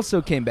 she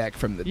also came back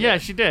from the dead. yeah,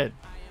 she did.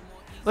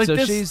 Like, So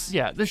this, she's-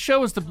 yeah, this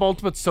show is the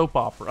ultimate soap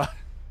opera.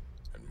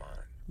 And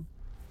mine.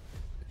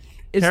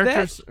 Is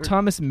characters that are-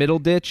 Thomas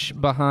Middleditch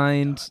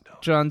behind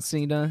John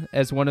Cena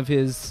as one of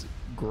his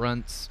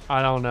grunts?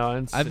 I don't know.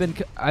 It's, I've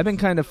been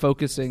kind of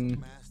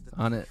focusing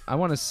on it. I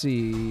want to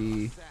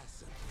see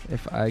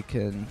if I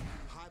can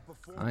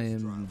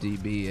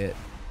IMDb it.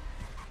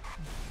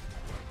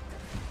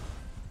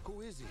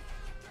 Who is he?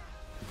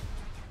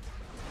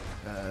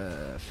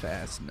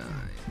 Fast 9.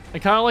 I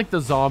kind of like the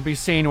zombie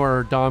scene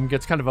where Dom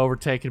gets kind of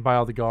overtaken by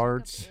all the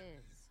guards.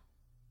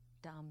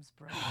 Dom's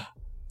brother.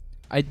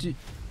 I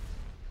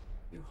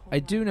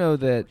do know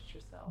that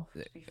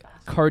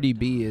Cardi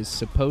B is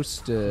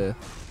supposed to.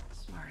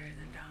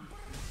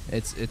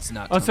 It's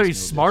not. Oh, so Thomas he's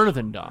Middleditch. smarter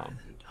than Dom.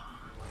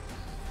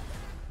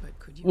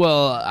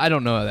 Well, I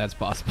don't know how that's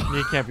possible.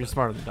 He can't be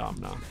smarter than Dom,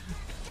 no.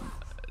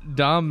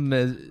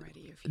 Dom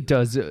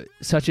does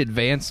such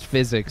advanced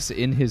physics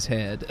in his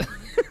head.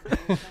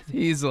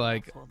 He's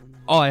like,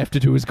 all I have to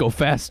do is go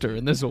faster,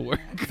 and this will work.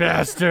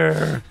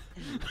 Faster!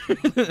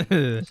 Maybe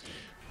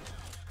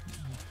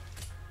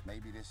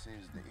this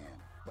is the end,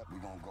 but we're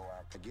gonna go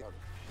out together.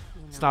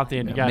 It's not the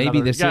end. You got Maybe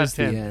another, this you got is a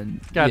the 10th.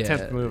 end. Got a yeah,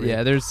 10th movie.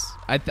 Yeah, there's.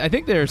 I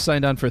think they're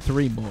signed on for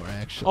 3 more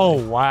actually.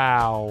 Oh,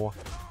 wow.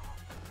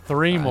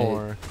 3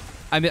 more.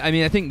 I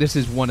mean, I think this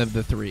is one of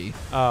the 3.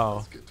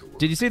 Oh. Get to work.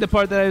 Did you see the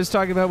part that I was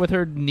talking about with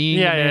her kneeing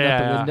Yeah, in yeah, out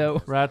yeah. the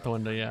window? Right out the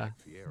window, yeah.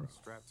 Fiero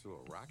strapped to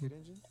a rocket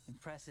engine?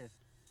 Impressive.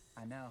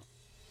 I know.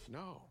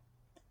 No,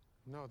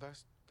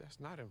 that's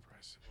not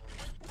impressive.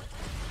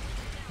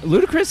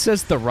 Ludacris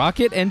says the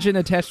rocket engine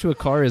attached to a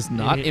car is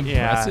not Yeah,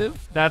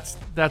 impressive.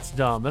 that's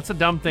dumb. That's a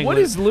dumb thing. What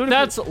is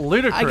ludicrous? That's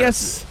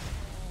ludicrous.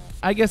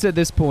 I guess at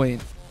this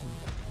point,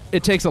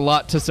 it takes a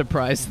lot to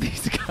surprise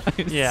these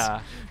guys.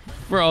 Yeah.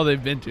 For all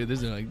they've been through,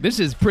 this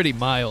is pretty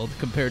mild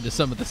compared to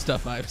some of the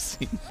stuff I've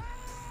seen.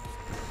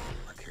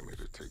 I came here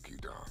to take you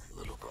down,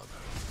 little brother.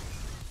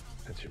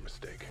 That's your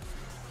mistake.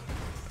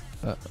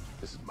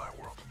 This is my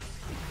world.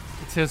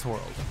 It's his world.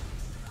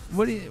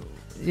 What do you?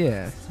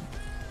 Yeah.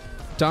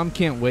 Dom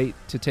can't wait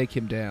to take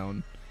him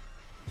down.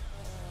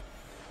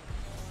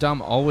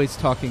 Dom always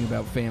talking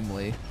about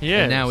family. He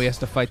And now is. he has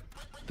to fight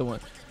the one.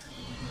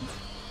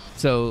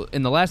 So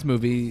in the last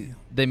movie,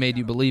 they made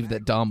you believe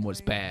that Dom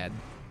was bad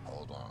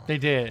They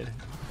did.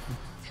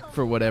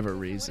 for whatever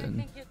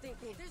reason.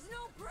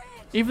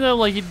 Even though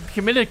like he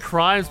committed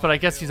crimes, but I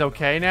guess he's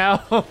okay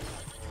now.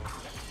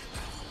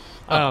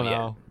 I don't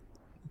yeah.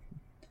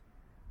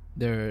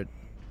 know.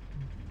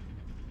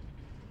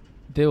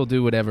 They'll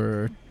do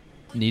whatever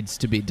needs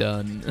to be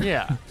done.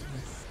 Yeah.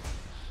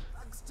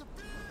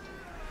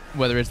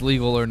 Whether it's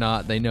legal or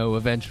not, they know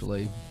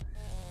eventually.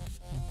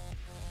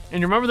 And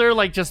you remember they're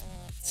like just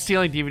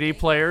stealing DVD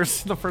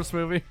players in the first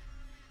movie?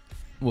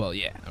 Well,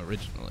 yeah,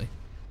 originally.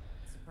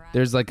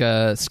 There's like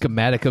a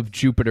schematic of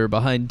Jupiter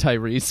behind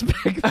Tyrese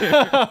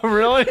back there.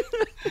 Really?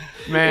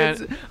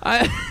 Man.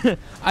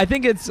 I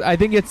think it's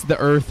the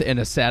Earth and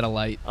a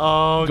satellite.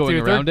 Oh, going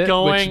dude, around they're it,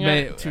 going which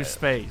may- to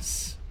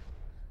space.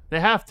 They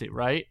have to,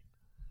 right?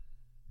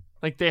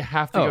 Like they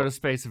have to Oh. go to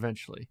space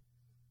eventually.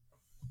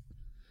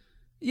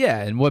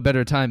 Yeah, and what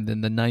better time than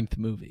the 9th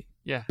movie?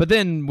 Yeah. But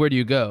then where do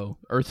you go?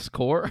 Earth's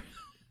core?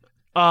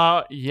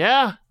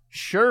 Yeah,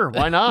 sure.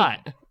 Why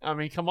not? I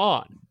mean, come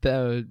on.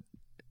 The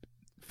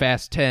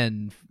Fast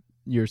 10,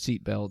 your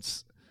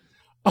seatbelts.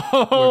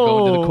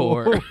 Oh,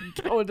 core.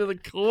 Going to the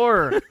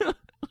core.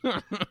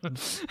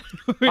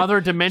 Other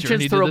dimensions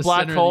Journey to through a the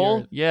black center of the hole?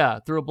 Earth. Yeah,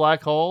 through a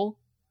black hole.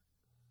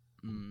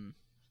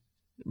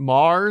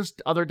 Mars,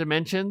 other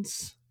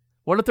dimensions.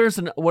 What if there's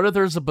a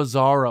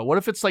Bizarro? What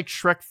if it's like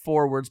Shrek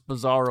 4 where it's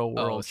Bizarro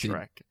World see,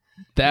 Shrek?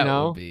 That You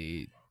know? would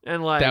be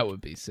And like that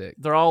would be sick.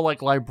 they're all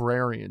like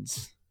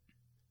librarians.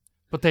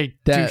 But they do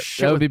That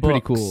shit would with be pretty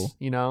books, cool.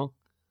 You know?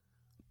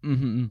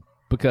 Mm-hmm.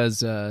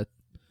 Because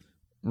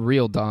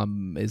real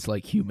Dom is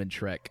like human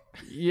Shrek.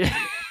 Yeah.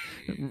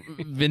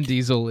 Vin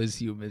Diesel is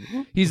human.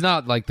 He's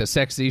not like the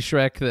sexy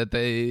Shrek that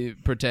they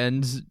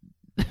pretend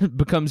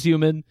becomes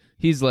human.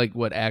 He's like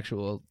what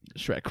actual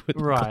Shrek would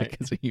look Right. like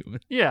as a human.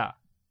 Yeah.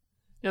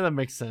 Yeah, that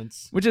makes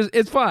sense. Which is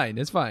it's fine.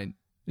 It's fine.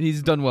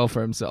 He's done well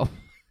for himself,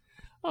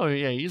 Oh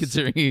yeah, he's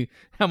considering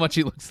how much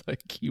he looks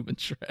like human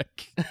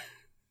Shrek.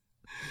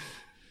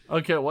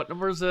 okay. What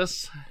number is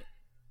this?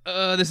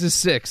 This is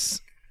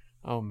 6.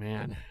 Oh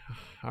man.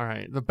 All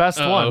right, the best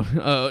one.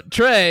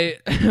 Trey,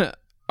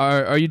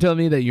 are you telling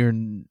me that you're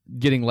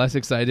getting less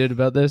excited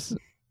about this?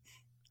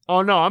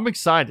 Oh no, I'm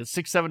excited.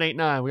 6, 7, 8,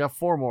 9. We got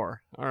 4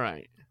 more. All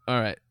right. All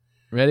right,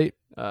 ready?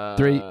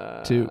 3,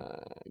 2,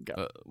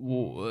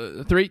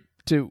 go. 3,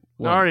 2,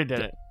 1. I already did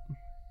it.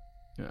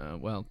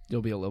 Well,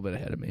 you'll be a little bit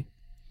ahead of me.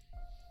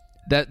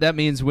 That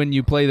means when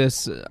you play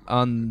this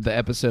on the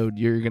episode,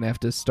 you're gonna have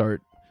to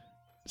start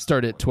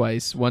it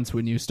twice. Once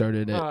when you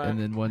started it, Alright. and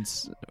then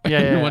once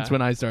Yeah. once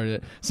when I started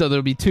it. So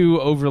there'll be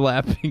 2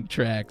 overlapping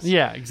tracks.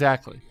 Yeah,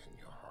 exactly.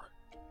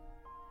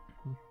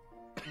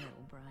 Hello,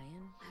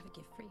 Brian. I have a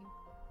gift for you.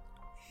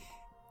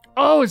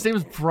 Oh, his name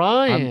is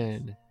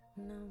Brian.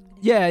 No, I'm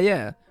gonna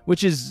Yeah.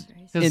 Which is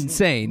His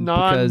insane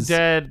because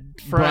non-dead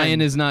friend.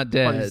 Brian is not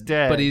dead. But he's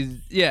dead. But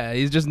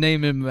he's just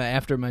named him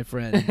after my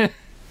friend.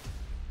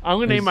 I'm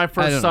gonna name my I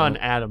first don't son know.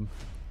 Adam.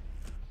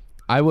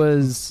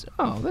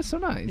 That's so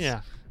nice.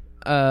 Yeah.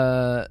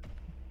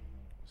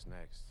 What's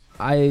next?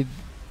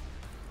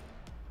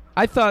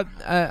 I thought,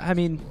 I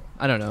mean,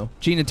 I don't know.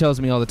 Gina tells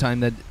me all the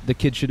time that the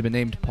kid should have been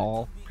named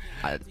Paul.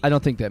 I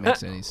don't think that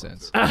makes any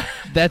sense.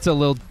 That's a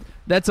little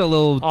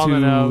On too the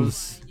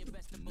nose.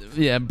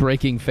 Yeah,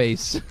 breaking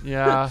face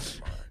Yeah.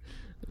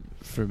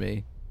 for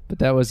me. But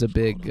that was a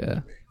big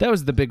that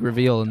was the big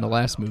reveal in the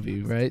last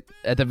movie, right?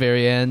 At the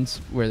very end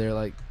where they're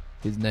like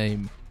his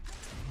name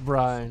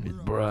Brian. is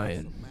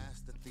Brian.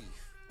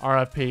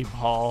 R.I.P.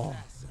 Paul.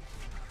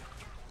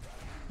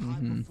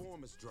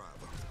 Performance driver.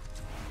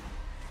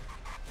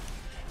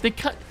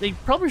 They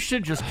probably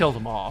should just killed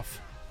him off.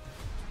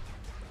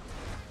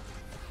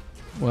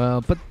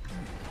 Well, but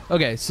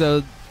okay,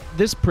 so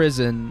this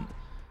prison,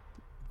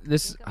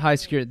 this high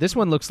security, this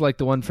one looks like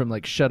the one from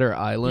like Shutter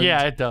Island.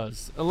 Yeah, it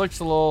does. It looks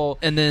a little.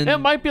 And then It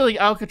might be like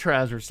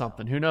Alcatraz or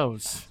something. Who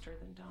knows?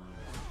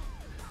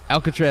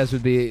 Alcatraz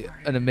would be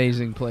an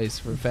amazing place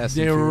for Fast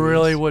and They Furious.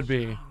 really would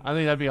be. I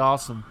think that'd be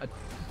awesome.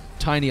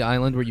 Tiny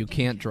island where you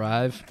can't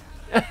drive.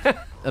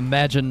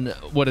 Imagine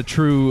what a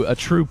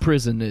true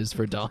prison is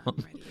for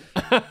Dom.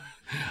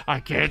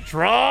 I can't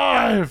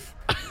drive.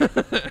 There's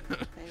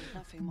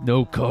nothing more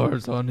No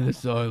cars on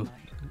this island.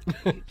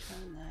 turn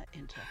that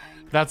into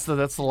anger. That's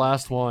the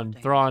last one.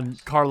 They're on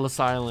Carlos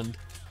Island.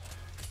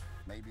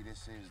 Maybe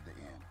this is the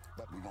end,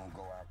 but we gonna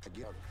go out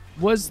together.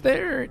 Was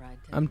there?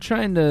 I'm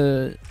trying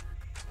to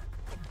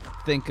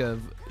think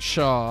of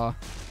Shaw,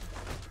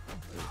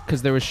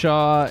 because there was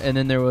Shaw, and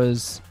then there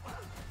was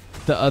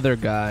the other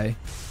guy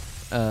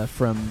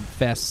from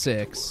Fast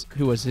 6,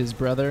 who was his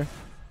brother.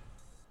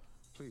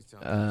 Please tell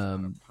me it's not a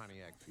Um,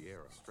 Pontiac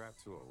Fiero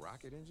strapped to a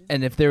rocket engine?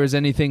 And if there was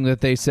anything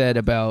that they said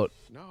about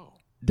No.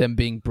 them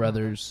being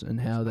brothers and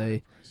how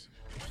they,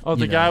 Oh,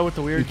 the You guy know, with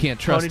the weird you can't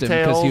trust him 'cause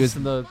ponytails he was-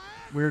 and the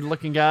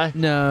weird-looking guy.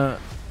 no,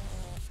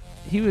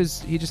 he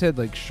just had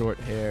like short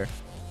hair,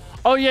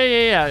 Oh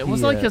yeah. It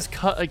was like Yeah. his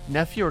like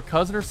nephew or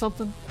cousin or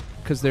something.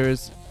 because there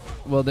was,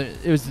 well,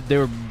 they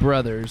were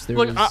brothers. There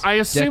Look, was I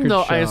assume Deckard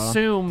though. I Shaw.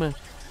 assume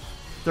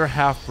they're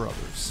half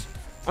brothers.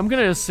 I'm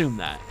gonna assume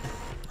that.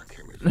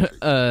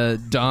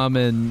 Dom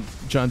and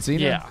John Cena.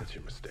 Yeah. That's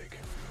your mistake.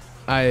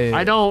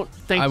 I don't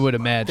think I would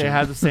imagine they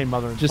have the same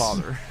mother and Just-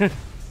 father.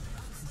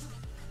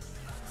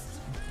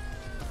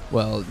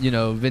 Well, you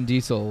know, Vin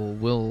Diesel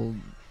will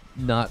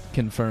not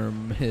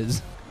confirm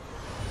his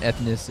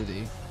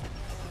ethnicity.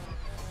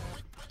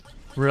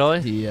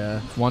 Really? He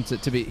wants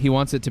it to be. He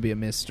wants it to be a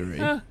mystery.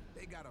 Eh,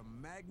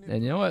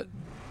 And you know what?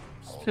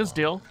 his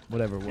deal.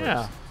 Whatever works.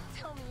 Yeah.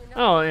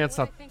 Oh, yeah, it's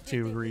not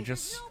too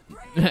egregious.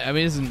 I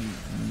mean, it's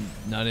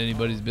not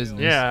anybody's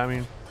business. Yeah, I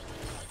mean.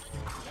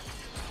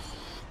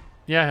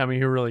 Yeah, I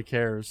mean, who really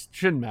cares?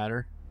 Shouldn't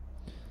matter.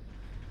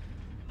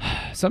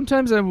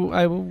 Sometimes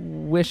I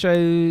wish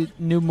I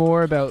knew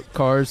more about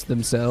cars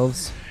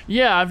themselves.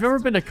 Yeah, I've never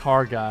been a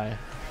car guy.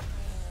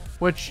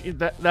 Which,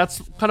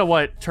 that's kind of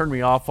what turned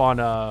me off on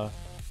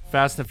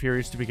Fast and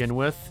Furious to begin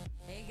with.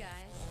 Hey guys.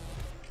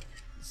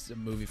 It's a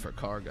movie for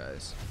car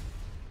guys.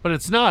 But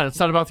it's not. It's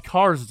not about the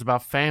cars. It's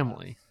about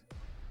family.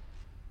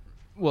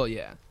 Well,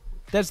 yeah.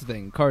 That's the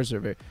thing. Cars are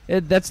very.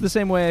 That's the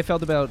same way I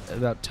felt about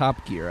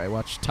Top Gear. I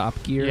watched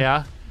Top Gear.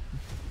 Yeah.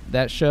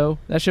 That show.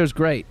 That show's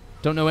great.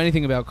 Don't know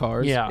anything about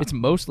cars. Yeah. It's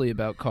mostly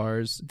about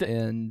cars,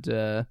 and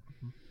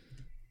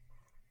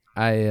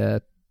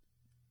I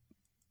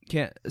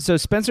can't. So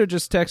Spencer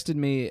just texted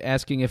me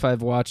asking if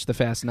I've watched the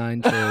Fast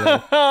 9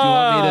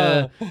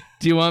 trailer.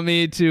 Do you want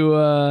me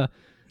to?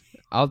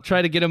 I'll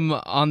try to get him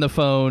on the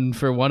phone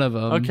for one of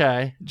them.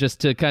 Okay.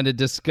 Just to kind of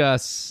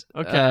discuss.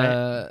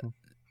 Okay.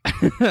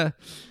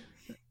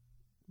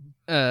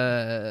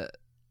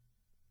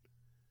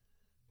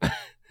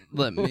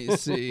 Let me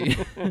see.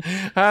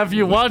 Have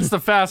you watched the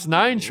Fast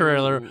 9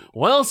 trailer?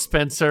 Well,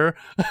 Spencer,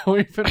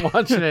 we've been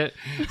watching it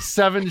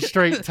 7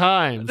 straight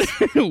times.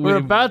 We're We've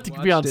about to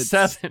be on watched it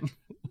 7.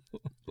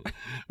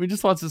 We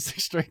just watched it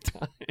 6 straight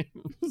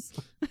times.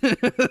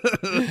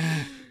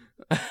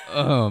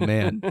 Oh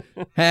man,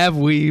 have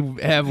we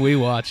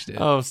watched it?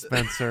 Oh,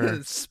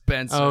 Spencer.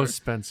 Spencer. Oh,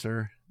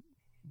 Spencer.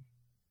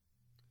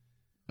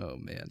 Oh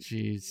man.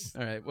 Jeez.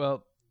 All right.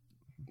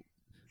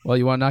 Well,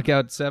 you want to knock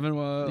out 7?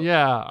 Well,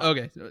 Yeah.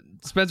 Okay.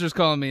 Spencer's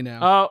calling me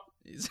now.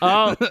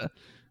 Oh.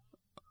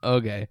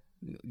 Okay.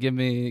 Give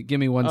me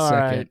 1 All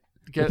second.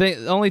 right.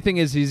 The only thing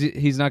is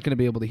he's not going to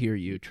be able to hear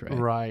you, Trey.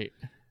 Right.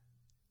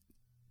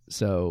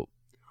 So.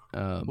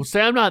 Well,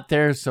 say I'm not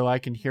there so I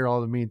can hear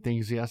all the mean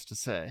things he has to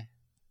say.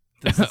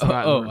 This is not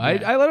I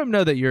normal. let him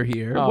know that you're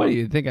here. Oh. What do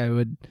you think I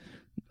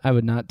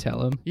would not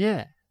tell him?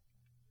 Yeah.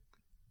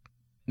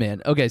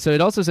 Man. Okay. So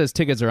it also says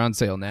tickets are on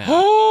sale now,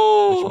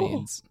 Oh. which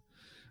means.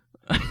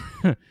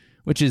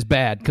 Which is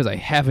bad because I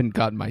haven't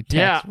gotten my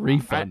tax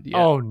refund yet.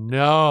 Oh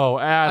no,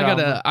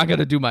 Adam. I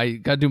gotta do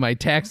my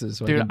taxes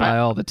so I Dude, can buy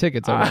all the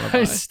tickets I want to I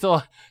buy.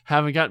 still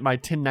haven't gotten my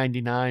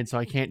 1099, so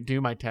I can't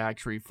do my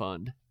tax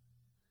refund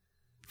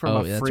from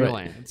a that's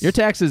freelance. right. Your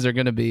taxes are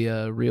gonna be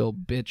a real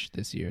bitch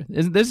this year.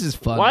 This is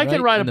fun. Well, I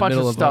can right? write In a the bunch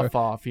middle of stuff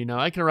our- off. You know,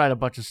 I can write a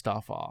bunch of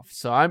stuff off,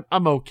 so I'm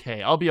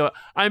okay.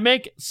 I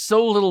make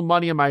so little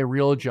money in my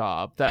real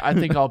job that I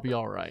think I'll be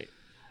all right.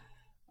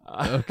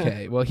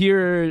 Okay. Well,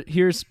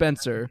 here's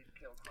Spencer.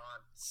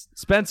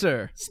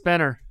 Spencer,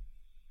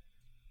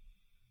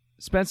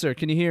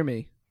 can you hear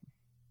me?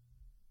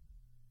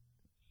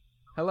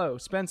 Hello,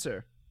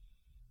 Spencer.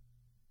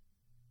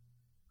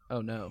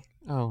 Oh no,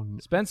 Oh,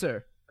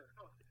 Spencer.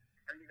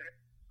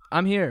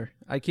 I'm here.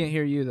 I can't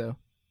hear you though.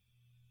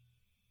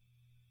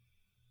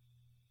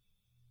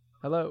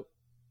 Hello.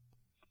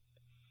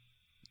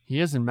 he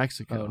is in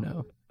Mexico. Oh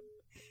no.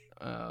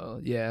 Oh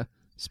yeah,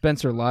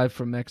 Spencer live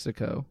from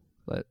Mexico.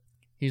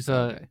 He's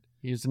Okay.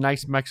 a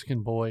nice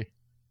Mexican boy.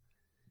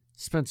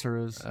 Spencer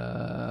is.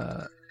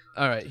 All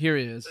right, here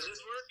he is. Does this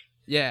work?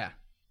 Yeah.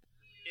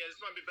 Yeah, this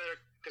might be better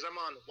because I'm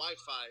on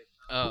Wi-Fi.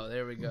 Oh,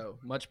 there we go.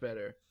 Much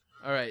better.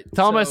 All right.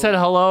 Tell him I so, said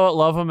hello,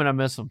 love him, and I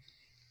miss him.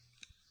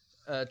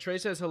 Trey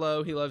says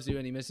hello. He loves you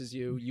and he misses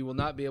you. You will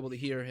not be able to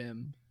hear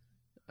him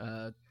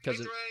because Hey,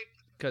 of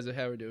Trey.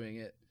 how we're doing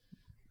it.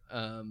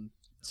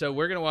 So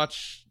we're gonna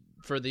watch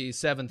for the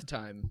 7th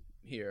time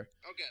here.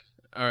 Okay.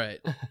 All right.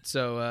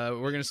 So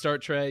we're gonna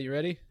start. Trey, you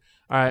ready?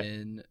 All right,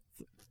 In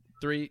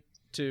 3,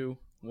 2,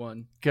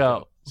 1,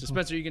 go. So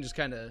Spencer, you can just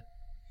kind of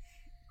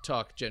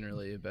talk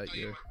generally about Tell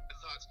you your. my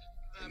thoughts.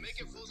 Make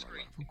it full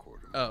screen.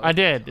 Oh, I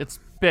did. It's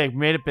big.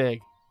 Made it big.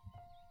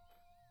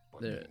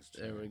 there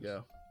we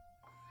go.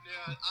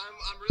 Yeah,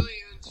 I'm really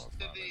into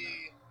the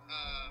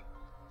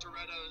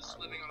Toretto's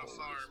living on a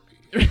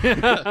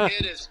farm.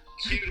 It is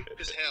cute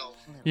as hell.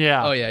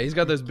 Yeah. Oh yeah, he's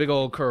got those big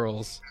old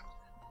curls.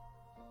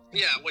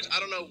 Yeah, which I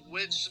don't know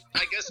which.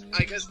 I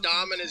guess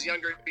Dom in his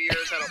younger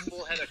years had a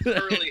full head of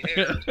curly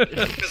hair.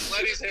 Because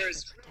Letty's hair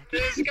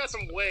it's got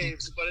some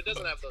waves, but it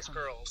doesn't have those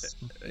curls.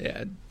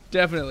 Yeah,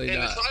 definitely And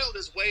not. the child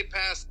is way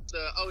past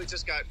the he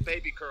just got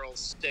baby curls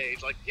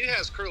stage. Like he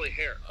has curly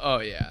hair. Oh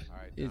yeah.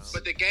 It's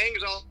But the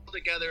gang's all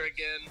together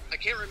again. I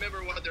can't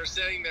remember what they're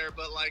saying there,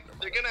 but like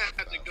they're gonna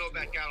have to go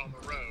back out on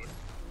the road.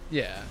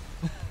 yeah.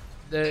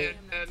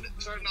 and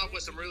starting off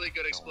with some really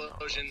good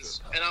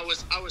explosions, and I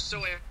was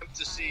so amped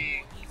to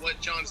see what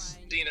John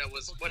Cena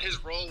what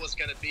his role was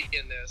going to be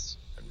in this.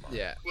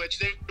 Yeah. Which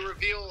they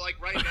reveal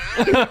like right now.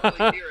 I can't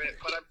really hear it,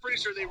 but I'm pretty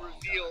sure they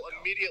reveal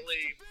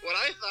immediately what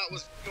I thought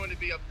was going to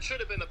be should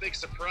have been a big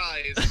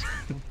surprise.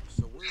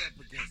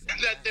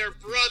 That they're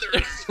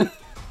brothers.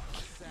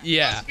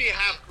 Yeah. Must be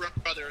half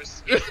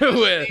brothers.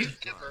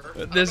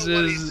 This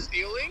is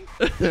stealing.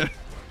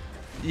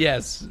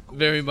 Yes,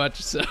 very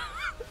much so.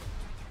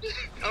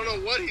 I don't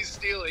know what he's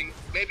stealing.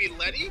 Maybe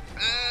Letty?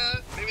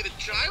 Maybe the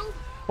child?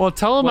 Well,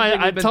 tell him One thing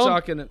I we've been tell him,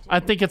 talking- I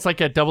think it's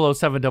like a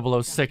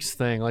 007 006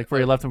 thing, like where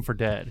he left him for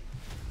dead.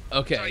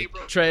 Okay, Sorry, you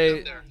broke Trey.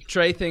 up there.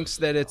 Trey thinks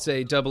that it's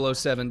a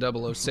 007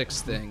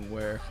 006 thing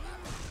where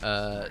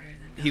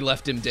he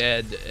left him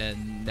dead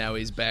and now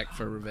he's back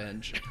for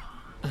revenge.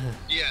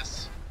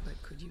 Yes.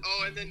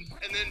 Oh, and then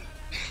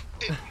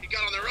he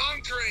got on the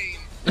wrong train.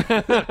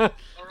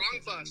 Or wrong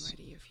bus.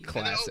 And then,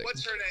 Classic.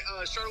 what's her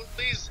name?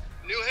 Charlize,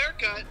 new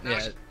haircut. Now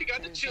Yeah. she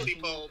got the chili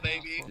bowl,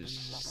 baby.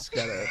 She's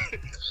got a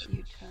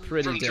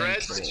pretty From dang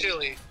dreads cool. to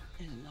chili.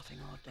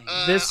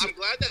 This- I'm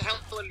glad that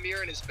Helen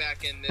Mirren is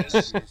back in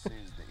this.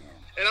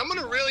 And I'm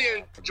gonna really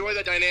enjoy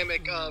the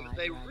dynamic of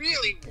they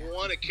really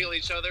want to kill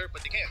each other,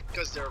 but they can't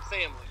because they're a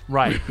family.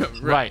 Right,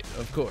 right.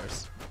 Of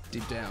course,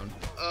 deep down.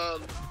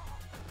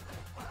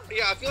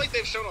 Yeah, I feel like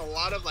they've shown a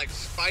lot of like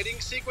fighting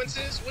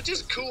sequences, which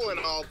is cool and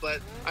all, but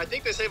I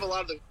think they save a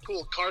lot of the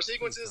cool car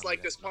sequences,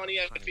 like this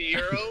Pontiac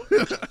Fiero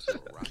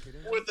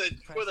with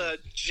a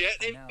jet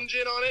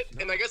engine on it.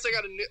 And I guess I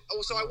got a new.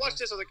 Oh, so I watched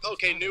this. I was like,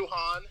 okay, new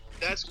Han,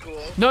 that's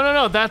cool.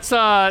 No, that's the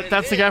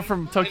And guy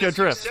from Tokyo in a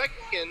few Drift.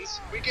 Seconds,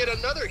 we get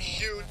another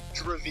huge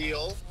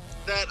reveal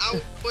that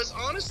I was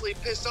honestly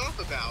pissed off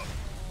about.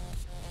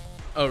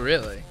 Oh,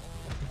 really?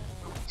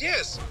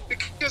 Yes,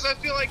 because I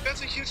feel like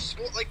that's a huge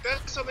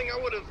that's something I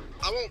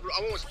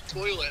won't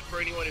spoil it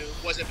for anyone who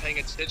wasn't paying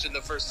attention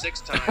the first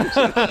 6 times.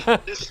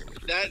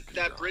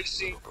 that bridge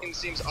scene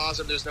seems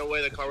awesome. There's no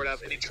way the car would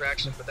have any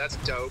traction, but that's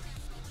dope.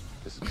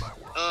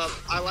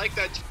 I like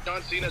that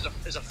John Cena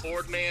is a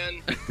Ford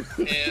man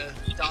and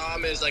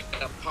Dom is like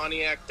a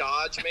Pontiac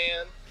Dodge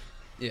man.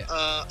 Yeah.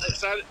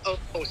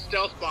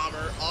 Stealth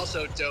Bomber,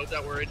 also dope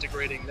that we're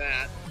integrating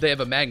that. They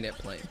have a magnet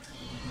plane.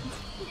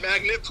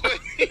 Magnet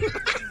plane.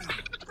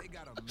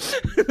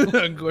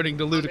 According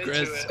to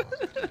Ludacris.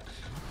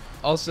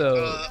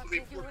 Also,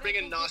 We're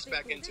bringing Nos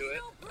back into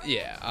it.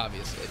 yeah,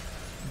 obviously.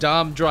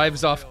 Dom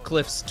drives off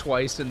cliffs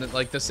twice in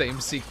the same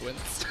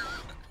sequence.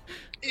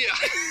 Yeah.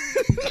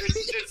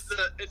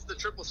 it's the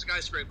triple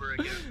skyscraper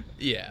again.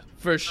 Yeah,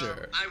 for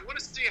sure. I want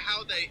to see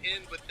how they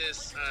end with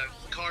this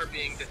car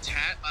being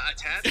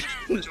attached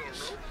to a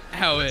rope.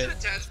 How What's it it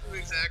attached to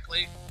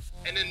exactly?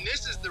 And then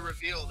this is the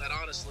reveal that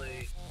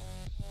honestly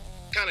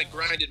kind of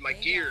grinded my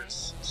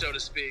gears, so to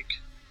speak.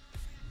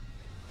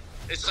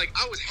 It's like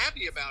I was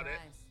happy about it.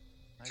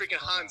 Freaking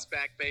Han's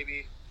back,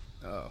 baby.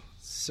 Oh,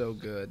 so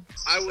good.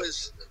 I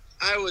was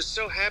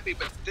so happy,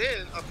 but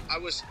then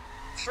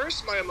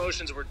first my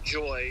emotions were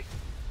joy.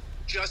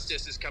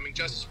 Justice is coming.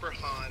 Justice for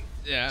Han.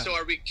 Yeah. So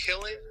are we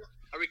killing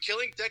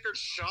Deckard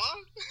Shaw?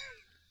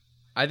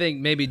 I think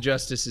maybe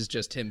Justice is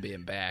just him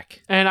being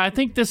back. And I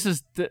think this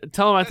is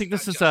tell him I think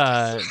this is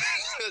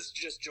That's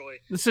just joy.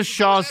 this is I was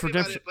Shaw's happy about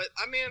redemption. it, but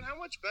I mean, how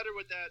much better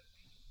would that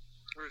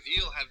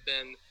reveal have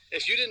been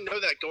if you didn't know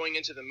that going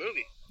into the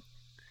movie?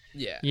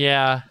 Yeah.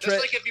 Yeah. That's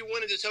like if you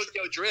went into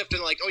Tokyo Drift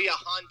and like, oh yeah,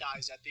 Han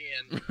dies at the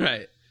end.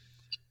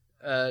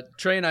 Right.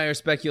 Trey and I are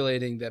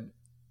speculating that,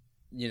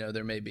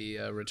 there may be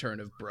a return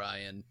of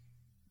Brian.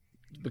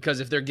 Because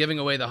if they're giving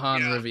away the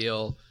Han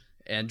reveal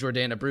and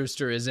Jordana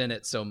Brewster is in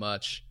it so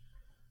much.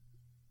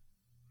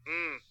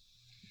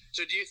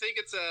 So do you think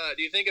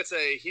it's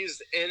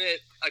he's in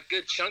it a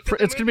good chunk of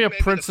the It's gonna be movie, a maybe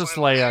the Princess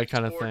final Leia act,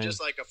 kind of or thing.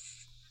 just like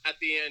at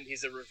the end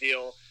he's a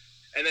reveal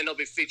and then he'll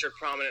be featured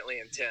prominently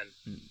in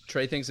 10.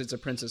 Trey thinks it's a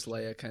Princess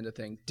Leia kind of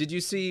thing. Did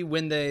you see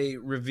when they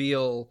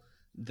reveal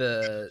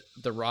the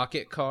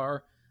rocket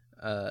car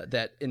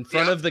that in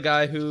front of the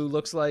guy who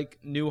looks like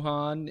New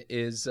Han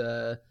is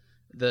the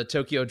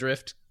Tokyo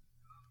Drift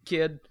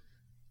kid?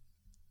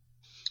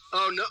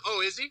 Oh no!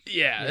 Oh, is he?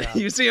 Yeah.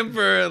 You see him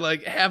for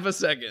like half a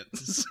second.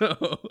 So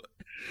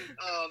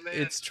Oh man,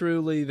 it's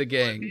truly the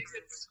gang.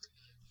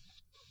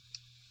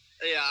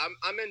 Yeah,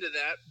 I'm into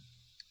that.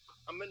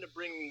 I'm into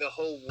bringing the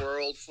whole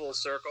world full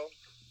circle.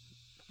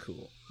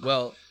 Cool.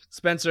 Well,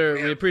 Spencer,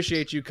 we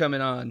appreciate you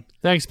coming on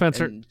Thanks,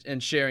 Spencer.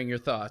 and sharing your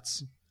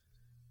thoughts.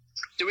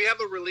 Do we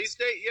have a release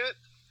date yet?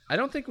 I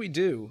don't think we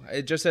do.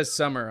 It just says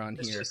summer on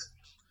here.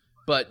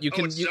 But you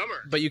can it's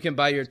summer. but you can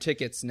buy your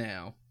tickets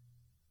now.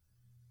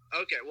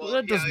 Okay, well,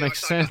 That does make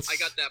sense. I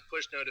got that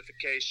push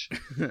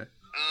notification.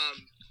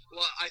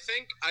 Well, I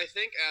think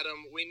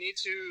Adam, we need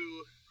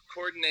to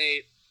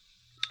coordinate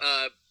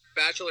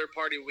bachelor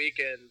party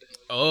weekend.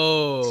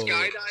 Oh.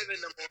 Skydive in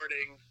the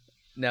morning,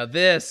 Now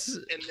this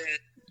and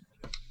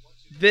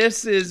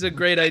is a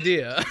great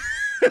idea.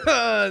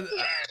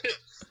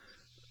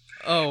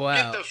 Oh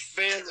wow. get the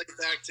family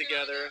back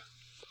together.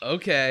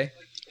 Okay.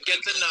 Get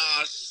the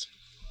nos.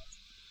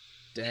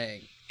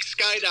 Dang.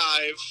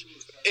 skydive,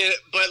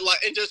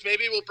 and just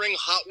maybe we'll bring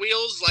Hot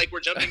Wheels, like we're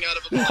jumping out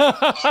of a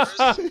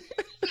plane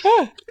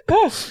with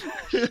cars,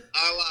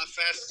 a la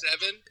Fast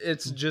 7.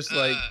 It's just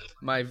like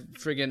my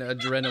friggin'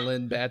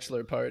 adrenaline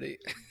bachelor party.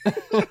 Wait,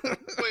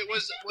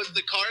 was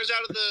the cars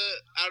out of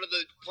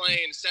the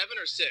plane 7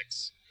 or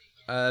 6?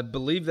 I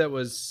believe that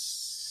was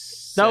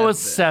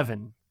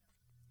 7.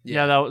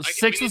 Yeah, that was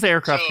 6 was the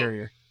aircraft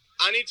carrier.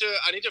 I need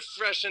to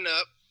freshen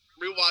up,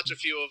 rewatch a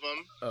few of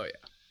them. Oh yeah.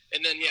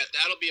 And then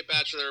that'll be a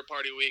bachelor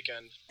party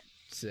weekend.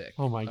 Sick.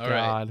 Oh my All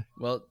God. Right.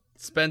 Well,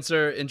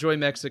 Spencer, enjoy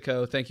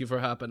Mexico. Thank you for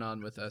hopping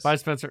on with us. Bye,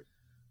 Spencer.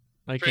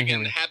 I can't hear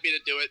Freaking me. happy to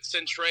do it.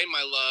 Send Trey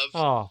my love,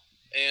 Oh,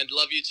 and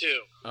love you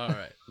too. All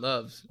right.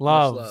 Loves.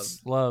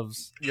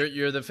 loves.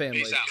 You're the family.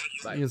 Peace out.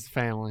 Bye. His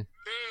family.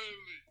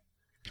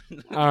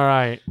 All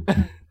right.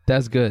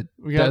 That's good.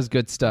 That was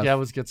good stuff. Yeah, it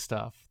was good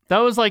stuff. That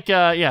was like,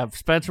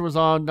 Spencer was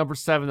on number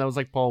 7. That was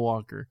like Paul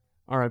Walker.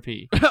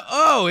 R.I.P.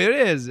 Oh, it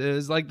is. It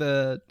was like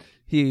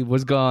he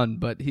was gone,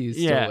 but he's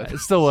still with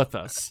us. Still with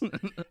us.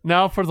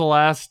 Now for the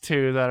last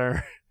 2 that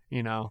are,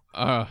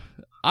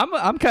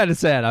 I'm kind of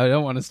sad. I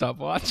don't want to stop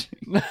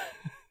watching.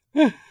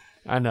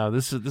 I know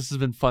this has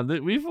been fun. This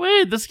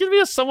is gonna be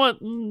a somewhat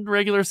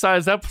regular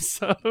sized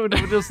episode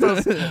of just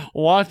us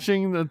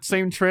watching the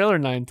same trailer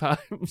 9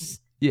 times.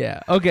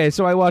 Yeah. Okay.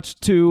 So I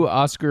watched 2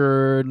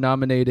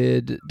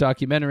 Oscar-nominated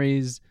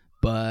documentaries,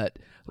 but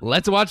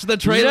let's watch the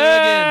trailer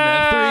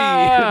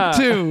again.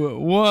 3, 2,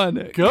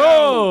 1,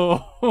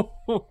 go!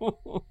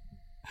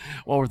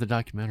 What were the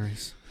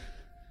documentaries?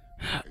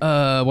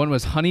 One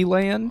was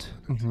Honeyland,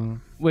 Mm-hmm.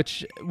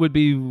 which would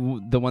be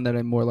the one that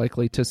I'm more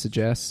likely to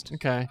suggest.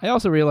 Okay. I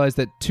also realized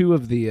that 2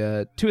 of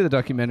the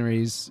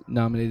documentaries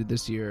nominated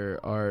this year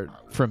are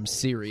from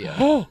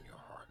Syria,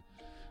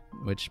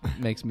 which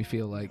makes me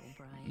feel like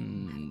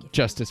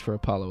justice for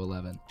Apollo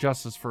 11.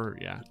 Justice for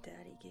Daddy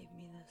gave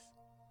me this.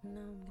 No,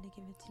 I'm gonna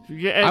give it to you.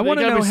 Yeah, I want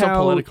to know be so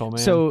how. political, man.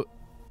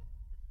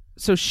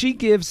 So she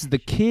gives the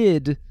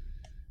kid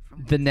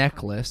the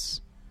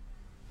necklace,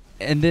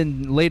 and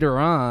then later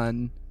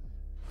on,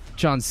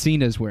 John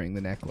Cena's wearing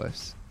the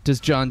necklace. Does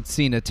John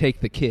Cena take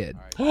the kid?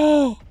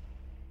 What's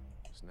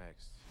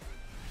next?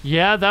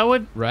 Yeah, that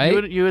would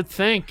Right? You would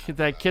think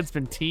that kid's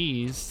been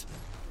teased,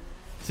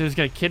 so he's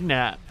gonna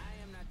kidnap.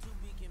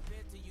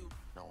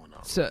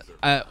 So,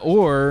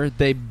 or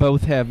they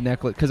both have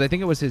necklace, because I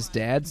think it was his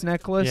dad's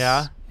necklace.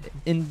 Yeah.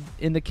 In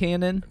the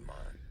canon.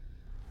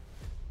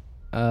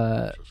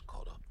 Just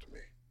caught up to me.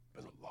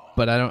 Been a long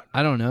But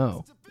I don't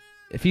know.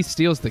 If he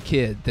steals the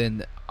kid,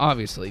 then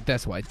obviously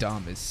that's why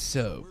Dom is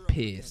so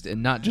pissed,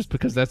 and not just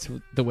because that's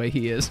the way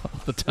he is all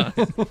the time.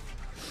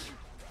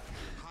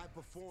 high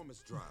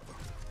performance driver.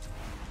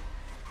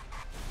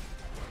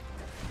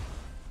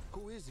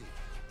 Who is he?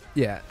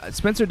 Yeah,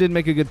 Spencer did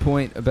make a good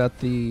point about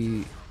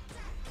the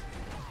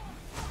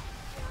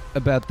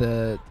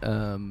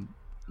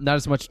not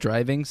as much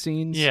driving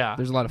scenes. Yeah.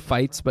 There's a lot of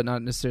fights, but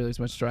not necessarily as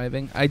much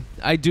driving.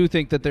 I do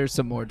think that there's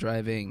some more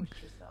driving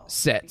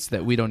sets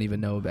that we don't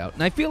even know about.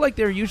 And I feel like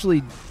they're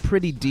usually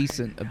pretty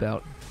decent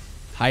about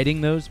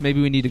hiding those.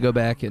 Maybe we need to go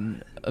back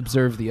and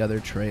observe the other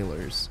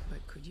trailers.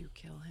 But could you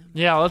kill him?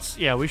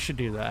 Yeah, we should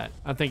do that.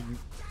 I think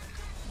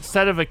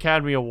instead of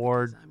Academy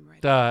Award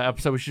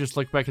episode, we should just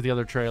look back at the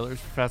other trailers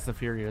for Fast and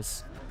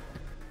Furious.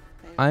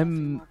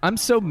 I'm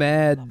so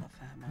mad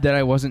that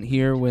I wasn't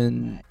here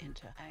when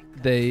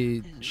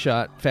they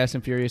shot Fast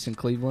and Furious in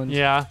Cleveland.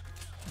 Yeah.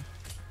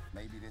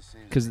 Maybe this is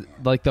Because,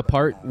 like, the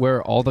part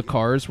where all the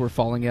cars were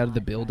falling out of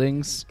the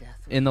buildings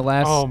in the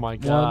last Oh my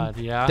God,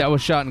 one, yeah. that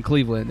was shot in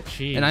Cleveland.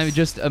 Jeez. And I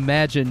just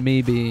imagine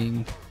me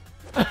being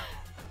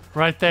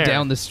Right there.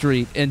 down the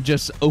street and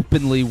just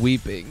openly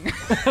weeping.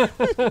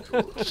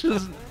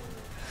 Just-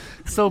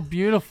 So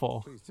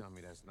beautiful. Please tell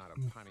me that's not a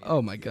Pontiac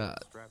Oh my Fiero God.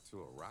 strapped to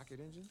a rocket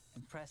engine?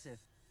 Impressive.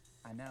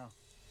 I know.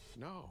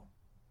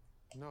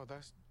 No,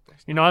 that's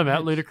You know, I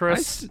met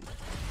Ludacris.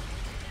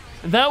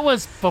 That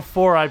was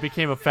before I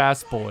became a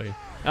Fast Boy.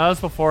 That was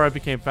before I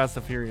became Fast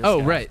and Furious.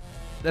 oh, guy. right.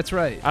 That's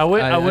right. I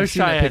I've wish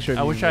seen that I had. picture of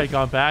I you. wish I had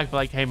gone back. But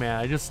like, hey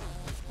man,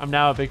 I'm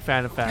now a big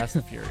fan of Fast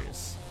and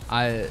Furious.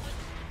 I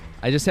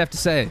just have to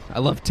say, I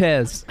love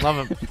Tez.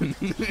 Love him.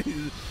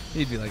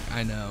 He'd be like,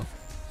 I know.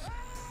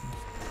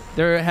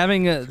 They're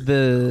having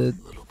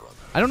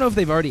I don't know if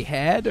they've already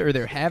had or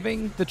they're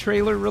having the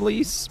trailer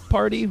release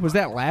party. Was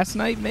that last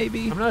night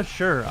maybe? I'm not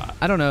sure.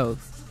 I don't know.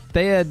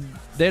 They had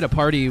a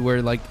party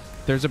where like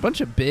there's a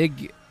bunch of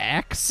big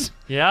acts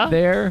Yeah.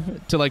 there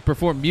to like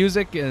perform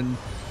music, and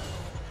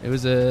it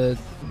was a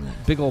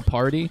big old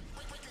party.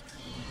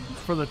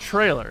 For the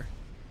trailer.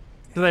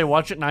 Did they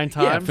watch it 9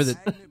 times? Yeah, for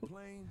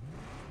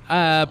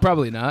the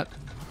probably not.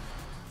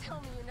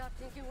 Tell me you're not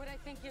thinking what I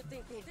think you're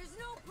thinking. There's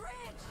no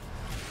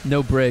bridge.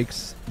 No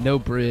brakes, no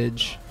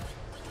bridge,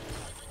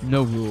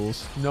 no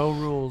rules. No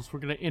rules. We're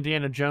gonna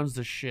Indiana Jones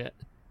this shit.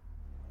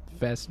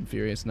 Fast and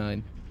Furious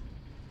 9.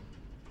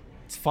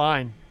 It's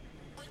fine.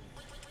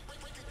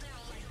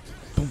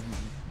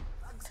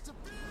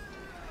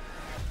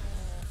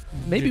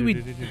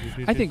 Maybe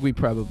I think we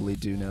probably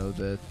do know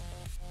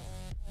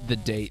the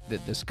date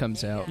that this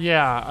comes out.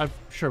 Yeah, I'm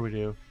sure we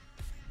do.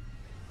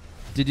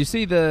 Did you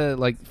see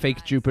the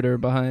fake Jupiter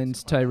behind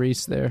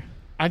Tyrese there?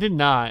 I did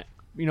not.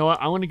 You know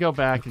what? I want to go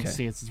back and Okay.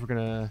 see it since we're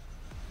gonna.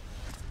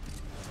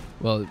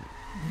 Well,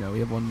 no, we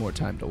have one more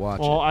time to watch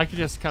Well, it. I could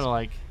just kind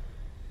of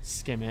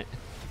skim it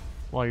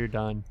while you're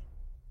done.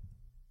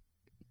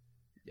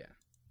 Yeah.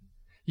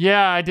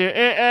 Yeah, I do.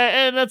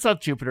 And that's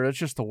not Jupiter. That's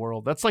just the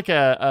world. That's like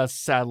a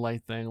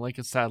satellite thing, like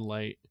a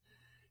satellite.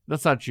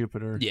 That's not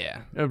Jupiter. Yeah.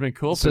 It would have been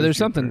cool. if So it was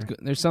there's Jupiter.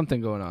 there's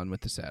something going on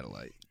with the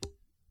satellite.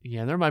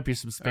 Yeah, there might be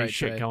some space All right,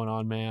 shit Trey. going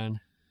on, man.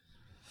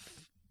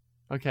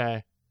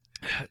 Okay,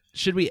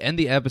 Should we end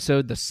the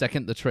episode the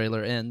second the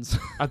trailer ends?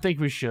 I think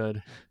we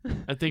should.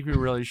 I think we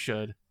really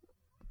should.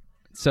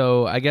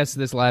 So I guess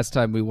this last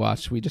time we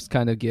watched, we just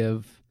kind of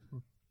give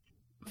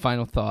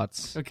final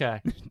thoughts,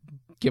 Okay.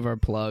 give our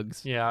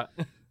plugs. Yeah.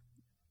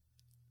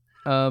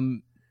 All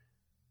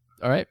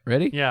right,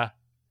 ready? Yeah.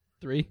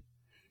 3,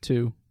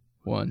 2,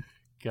 1.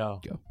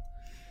 Go.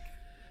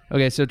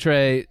 Okay, so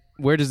Trey,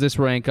 where does this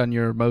rank on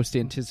your most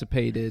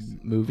anticipated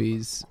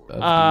movies of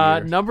the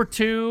year? Number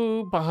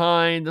 2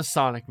 behind the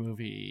Sonic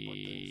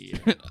movie.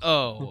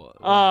 Oh.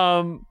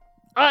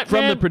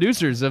 From the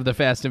producers of the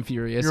Fast and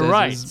Furious, You're as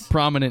right. is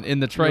prominent in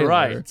the trailer. You're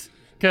right.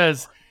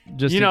 Because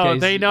Just you in know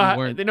case they know you how,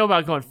 weren't- they know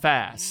about going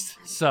fast.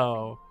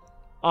 So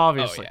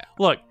obviously, yeah.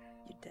 look,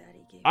 Your daddy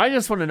gave I me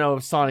just want to know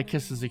if Sonic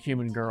kisses a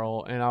human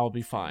girl, and I'll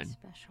be fine.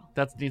 Special.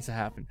 That needs to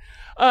happen.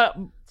 I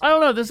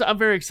don't know. I'm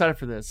very excited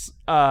for this,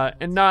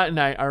 and not in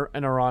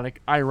an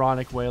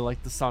ironic way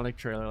like the Sonic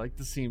trailer. Like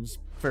this seems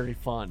very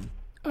fun,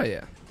 Oh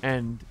yeah,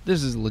 and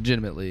this is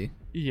legitimately.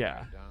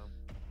 yeah,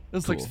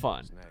 this looks Cool.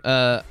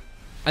 fun.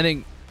 I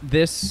think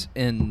this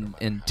and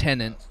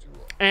Tenet,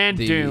 And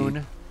The-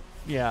 Dune,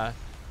 yeah,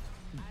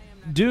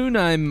 Dune.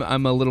 I'm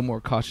a little more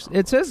cautious.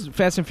 It says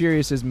Fast and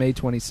Furious is May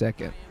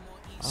 22nd,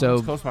 so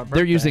it's close to my they're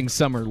birthday. using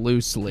summer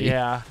loosely.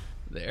 yeah.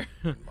 there.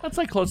 That's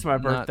like close to my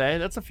Not- birthday.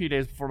 That's a few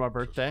days before my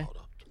birthday.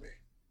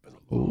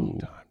 Ooh.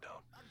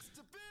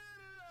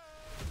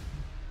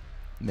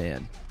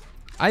 Man,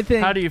 I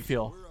think. How do you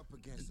feel?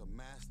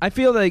 I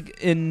feel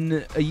like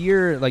in a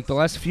year, like the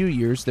last few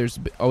years, there's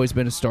always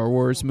been a Star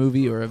Wars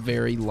movie or a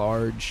very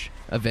large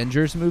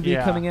Avengers movie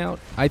Yeah. coming out.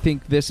 I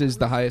think this is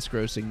the highest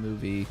grossing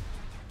movie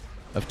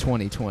of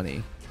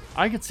 2020.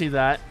 I could see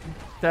that.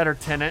 That or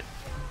Tenet.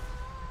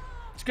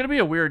 It's gonna be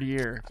a weird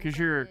year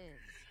because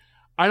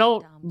I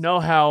don't know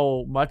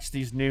how much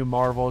these new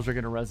Marvels are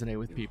gonna resonate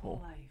with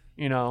people.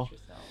 You know.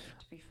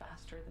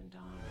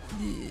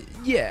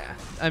 Yeah,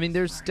 I mean,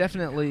 there's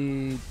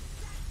definitely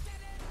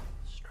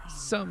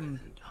some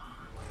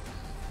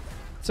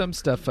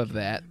stuff of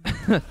that.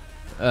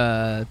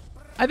 I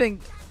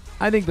think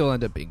they'll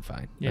end up being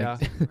fine. Yeah.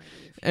 Like,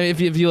 I mean,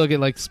 if you look at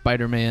like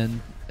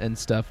Spider-Man and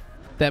stuff,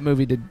 that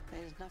movie did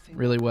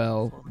really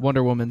well.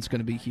 Wonder Woman's going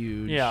to be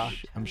huge. Yeah.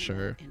 I'm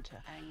sure. into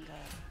anger.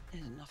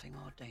 There's nothing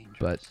more dangerous.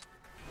 But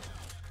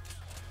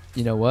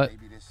you know what?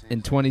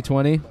 In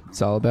 2020,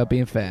 it's all about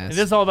being fast.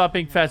 It is all about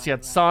being fast. You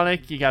got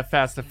Sonic, you got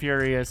Fast and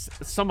Furious.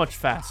 So much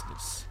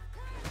fastness.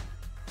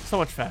 So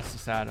much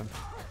fastness, Adam.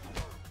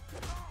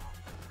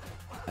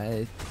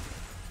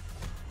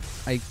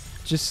 I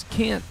just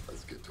can't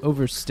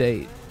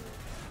overstate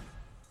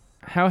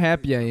how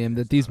happy I am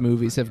that these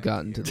movies have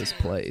gotten to this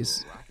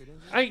place.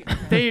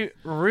 They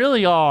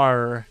really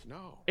are.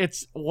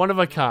 It's one of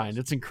a kind.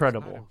 It's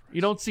incredible.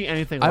 You don't see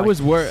anything like I was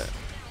this. worried.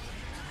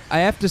 I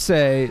have to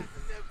say,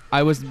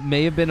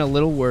 may have been a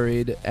little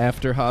worried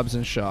after Hobbs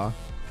and Shaw,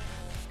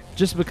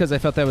 just because I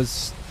felt that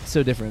was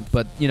so different.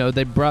 But you know,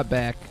 they brought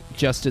back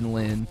Justin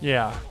Lin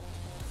Yeah.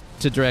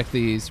 to direct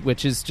these,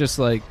 which is just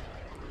like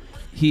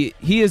he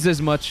is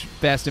as much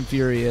Fast and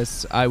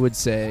Furious, I would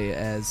say,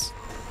 as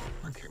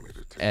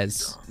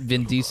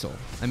Vin Diesel.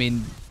 I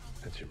mean,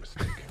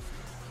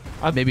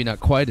 maybe not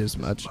quite as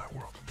much,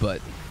 but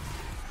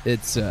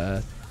it's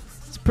a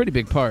pretty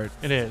big part.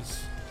 It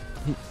is.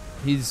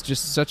 He's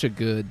just such a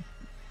good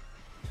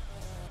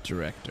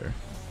director,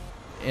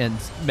 and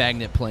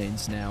magnet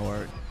planes now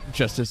are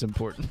just as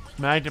important.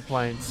 Magnet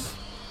planes.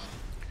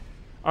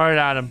 All right,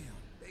 Adam.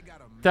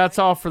 That's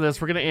all for this.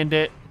 We're going to end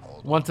it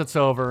once it's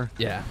over.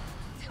 Yeah,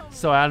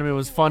 So, Adam, it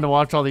was fun to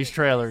watch all these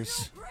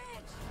trailers.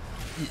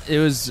 it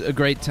was a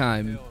great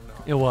time,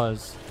 It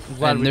was. I'm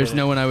glad and we there's did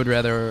no it. one I would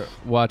rather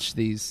watch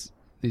these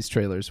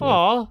trailers with.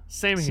 Aw,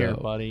 same here,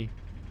 So- buddy.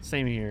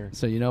 Same here.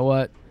 So you know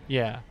what?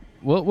 Yeah.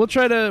 We'll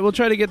try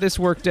to get this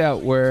worked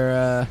out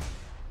where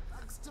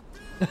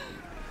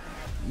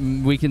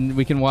we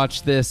can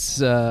watch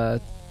this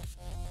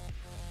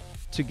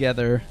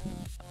together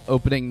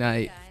opening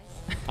night.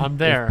 I'm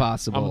there.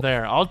 possible. I'm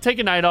there. I'll take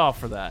a night off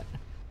for that.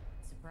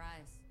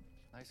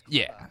 Surprise.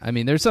 Yeah, I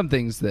mean, there's some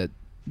things that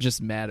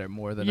just matter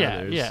more than Yeah,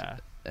 others. yeah.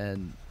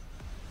 And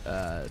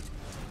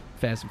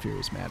Fast and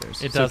Furious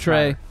matters. It So does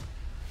Trey, matter.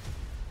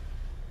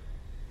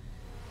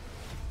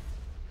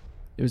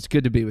 it was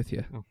good to be with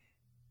you. Oh.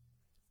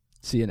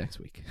 See you next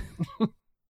week.